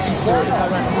 There's too much security. Go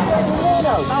around.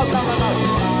 No.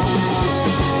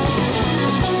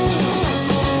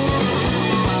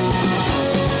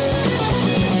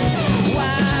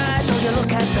 Why don't you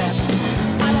look at them?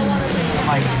 I don't want to be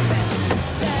like them.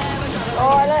 All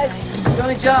right, lads.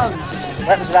 Johnny Jones.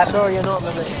 Weapons of Happiness. Sorry, you're not on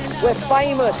the list. We're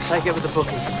famous. Take it with the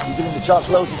bookies. You've been in the charts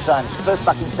loads of times. First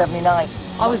back in '79.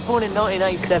 I was born in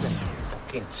 1987.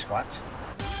 Fucking swat.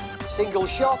 Single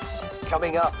shots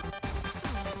coming up.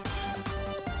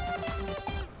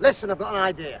 Listen, I've got an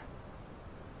idea.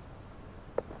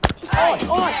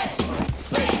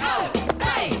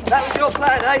 That was your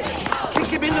plan, eh? Kick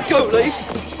him in the goalies.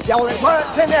 Yeah, well, it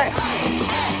worked, didn't it?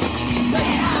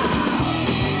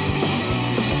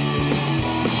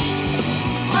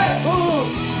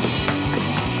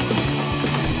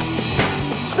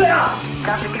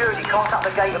 Can security contact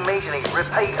the gate immediately?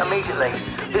 Repeat, immediately.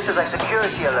 This is a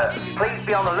security alert. Please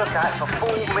be on the lookout for 4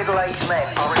 middle-aged men.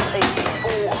 I repeat,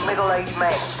 4 middle-aged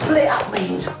men. Split up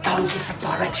means go different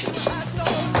directions.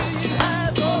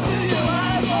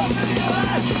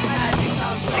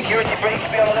 Security, please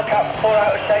be on the lookout for 4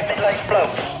 out-of-shape middle-aged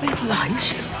blokes.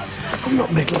 Middle-aged? I'm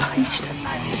not middle-aged.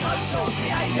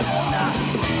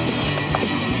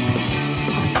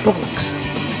 Bollocks.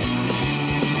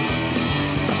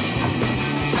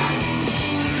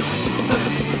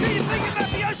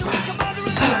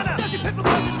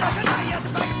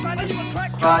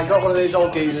 Right, got one of these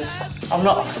old geezers. I'm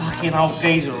not a fucking old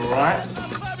geezer, all right?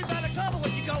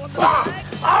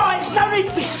 Oh, it's no need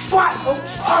to be spiteful.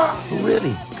 Oh,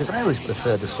 really? Because I always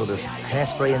prefer the sort of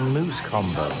hairspray and mousse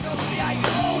combo.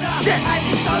 Drain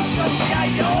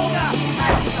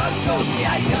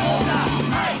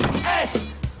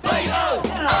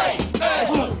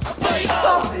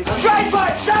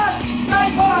pipe, son!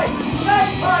 Drain pipe!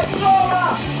 Drain pipe,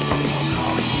 Laura!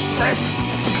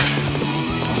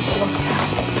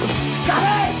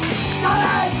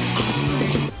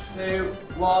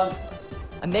 one.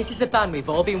 And this is the band we've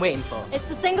all been waiting for. It's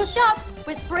the Single Shots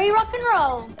with free rock and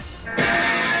roll.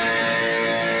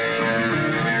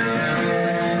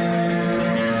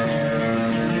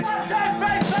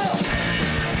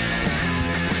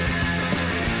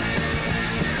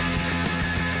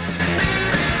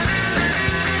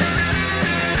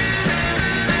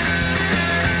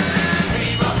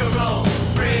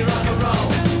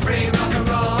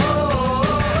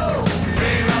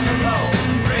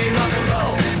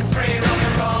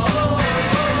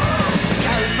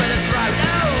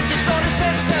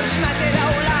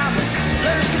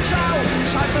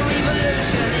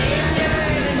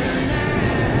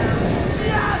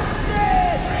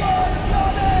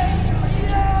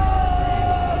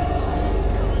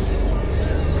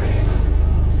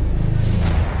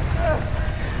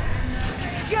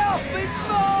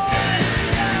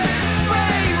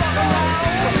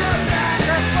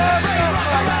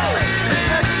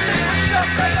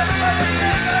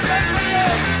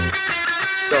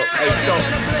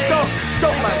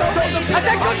 Stop, man. Stop. I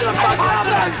said go to the fucking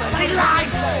ambulance! He's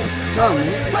alive!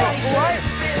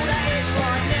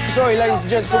 Sorry, ladies and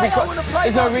gents, but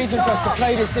there's no reason for us to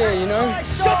play this here, you know?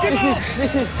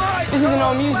 This isn't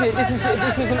our music. This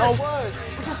isn't our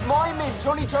words. We're just miming.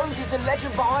 Johnny Jones is the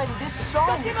legend behind this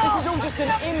song. This is all just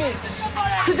an image.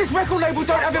 Because this record label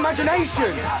don't have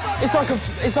imagination. It's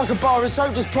like a bar of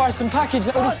soap, just priced and packaged.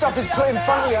 All this stuff is put in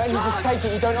front of you, and you just take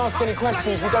it. You don't ask any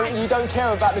questions. You don't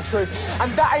care about the truth.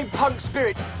 And that ain't punk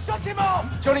spirit. Shut him up!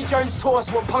 Johnny Jones taught us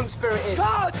what punk spirit is.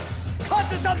 Cut! Cut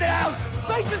to something else!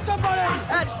 Speak to somebody!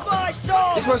 That's my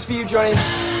song! This one's for you, Johnny.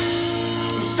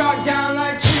 You stuck down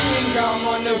like chewing gum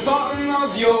on the bottom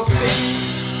of your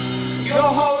feet. You're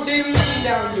holding me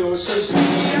down, you're so sweet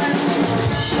and so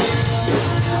sweet.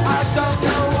 I don't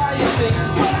know why you think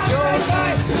you're in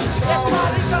control.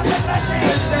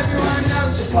 Cause everyone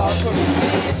else apart from me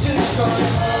is just gone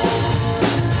home.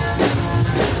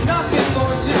 Nothing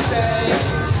more to say.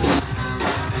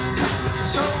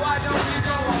 So why don't you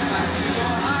go on back to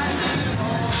your hiding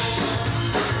hole?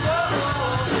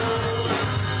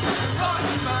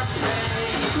 Rotten my train.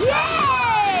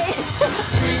 Yay!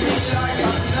 Treat me like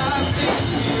I'm nothing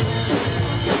to you.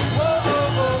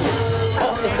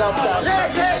 Calm yourself down.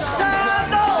 This is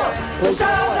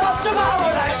sound of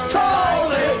tomorrow that's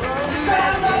calling.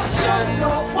 Sound of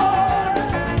no more.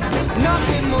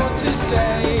 Nothing more to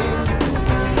say.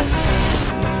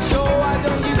 So why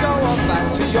don't you go on back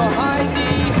to your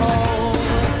hidey hole?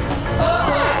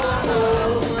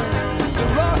 The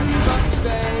rotten bunch,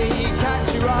 they catch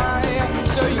your eye.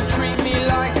 So you treat me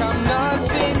like I'm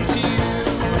nothing to you.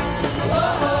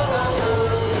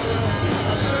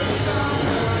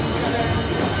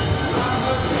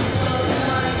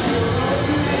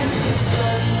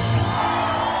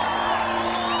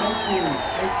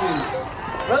 Thank you.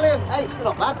 Brilliant. Hey, you're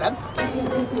not bad then.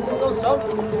 Well done, son.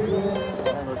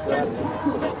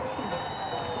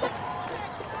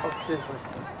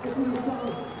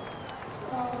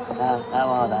 How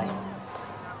are they?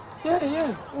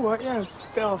 Yeah, all right, yeah.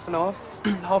 Bit half and half.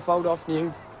 Half old, half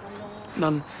new.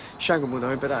 None shaggable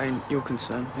though, but that ain't your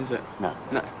concern, is it? No.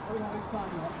 No.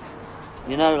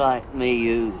 You know, like me,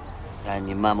 you, and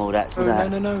your mum, all that stuff.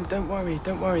 No, don't worry.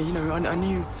 You know, I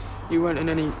knew you weren't in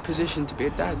any position to be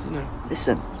a dad, you know.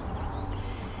 Listen,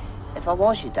 if I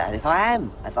was your dad, if I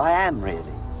am really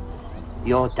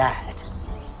your dad,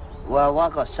 well, what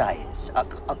I've got to say is, I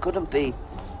couldn't be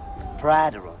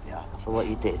prouder of you for what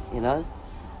you did, you know?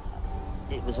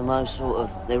 It was the most sort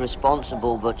of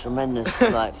irresponsible but tremendous,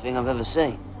 like, thing I've ever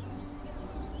seen.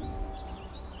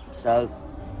 So,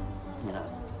 you know.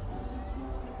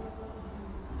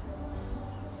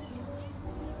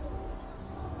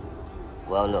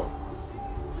 Well, look,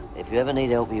 if you ever need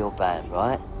help with your band,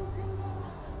 right?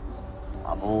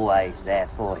 I'm always there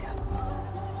for you.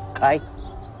 Okay?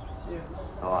 Yeah.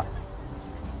 All right.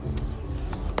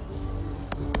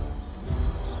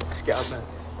 Let's get up,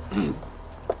 man.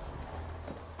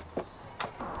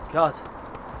 God,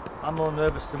 I'm more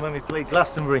nervous than when we played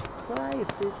Glastonbury. Why,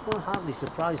 it won't hardly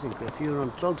surprising, Griff. You were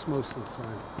on drugs most of the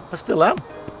time. I still am.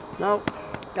 No,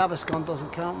 Gaviscon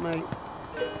doesn't count, mate.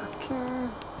 I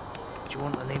can't. Do you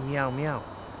want any meow meow?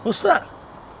 What's that?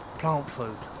 Plant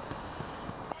food.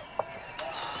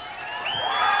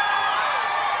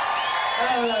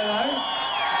 Hello.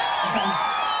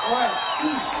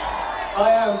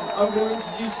 I'm going to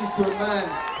introduce you to a man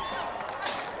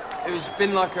who's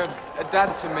been like a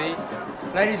dad to me.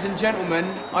 Ladies and gentlemen,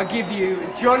 I give you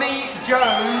Johnny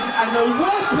Jones and the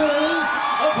Weapons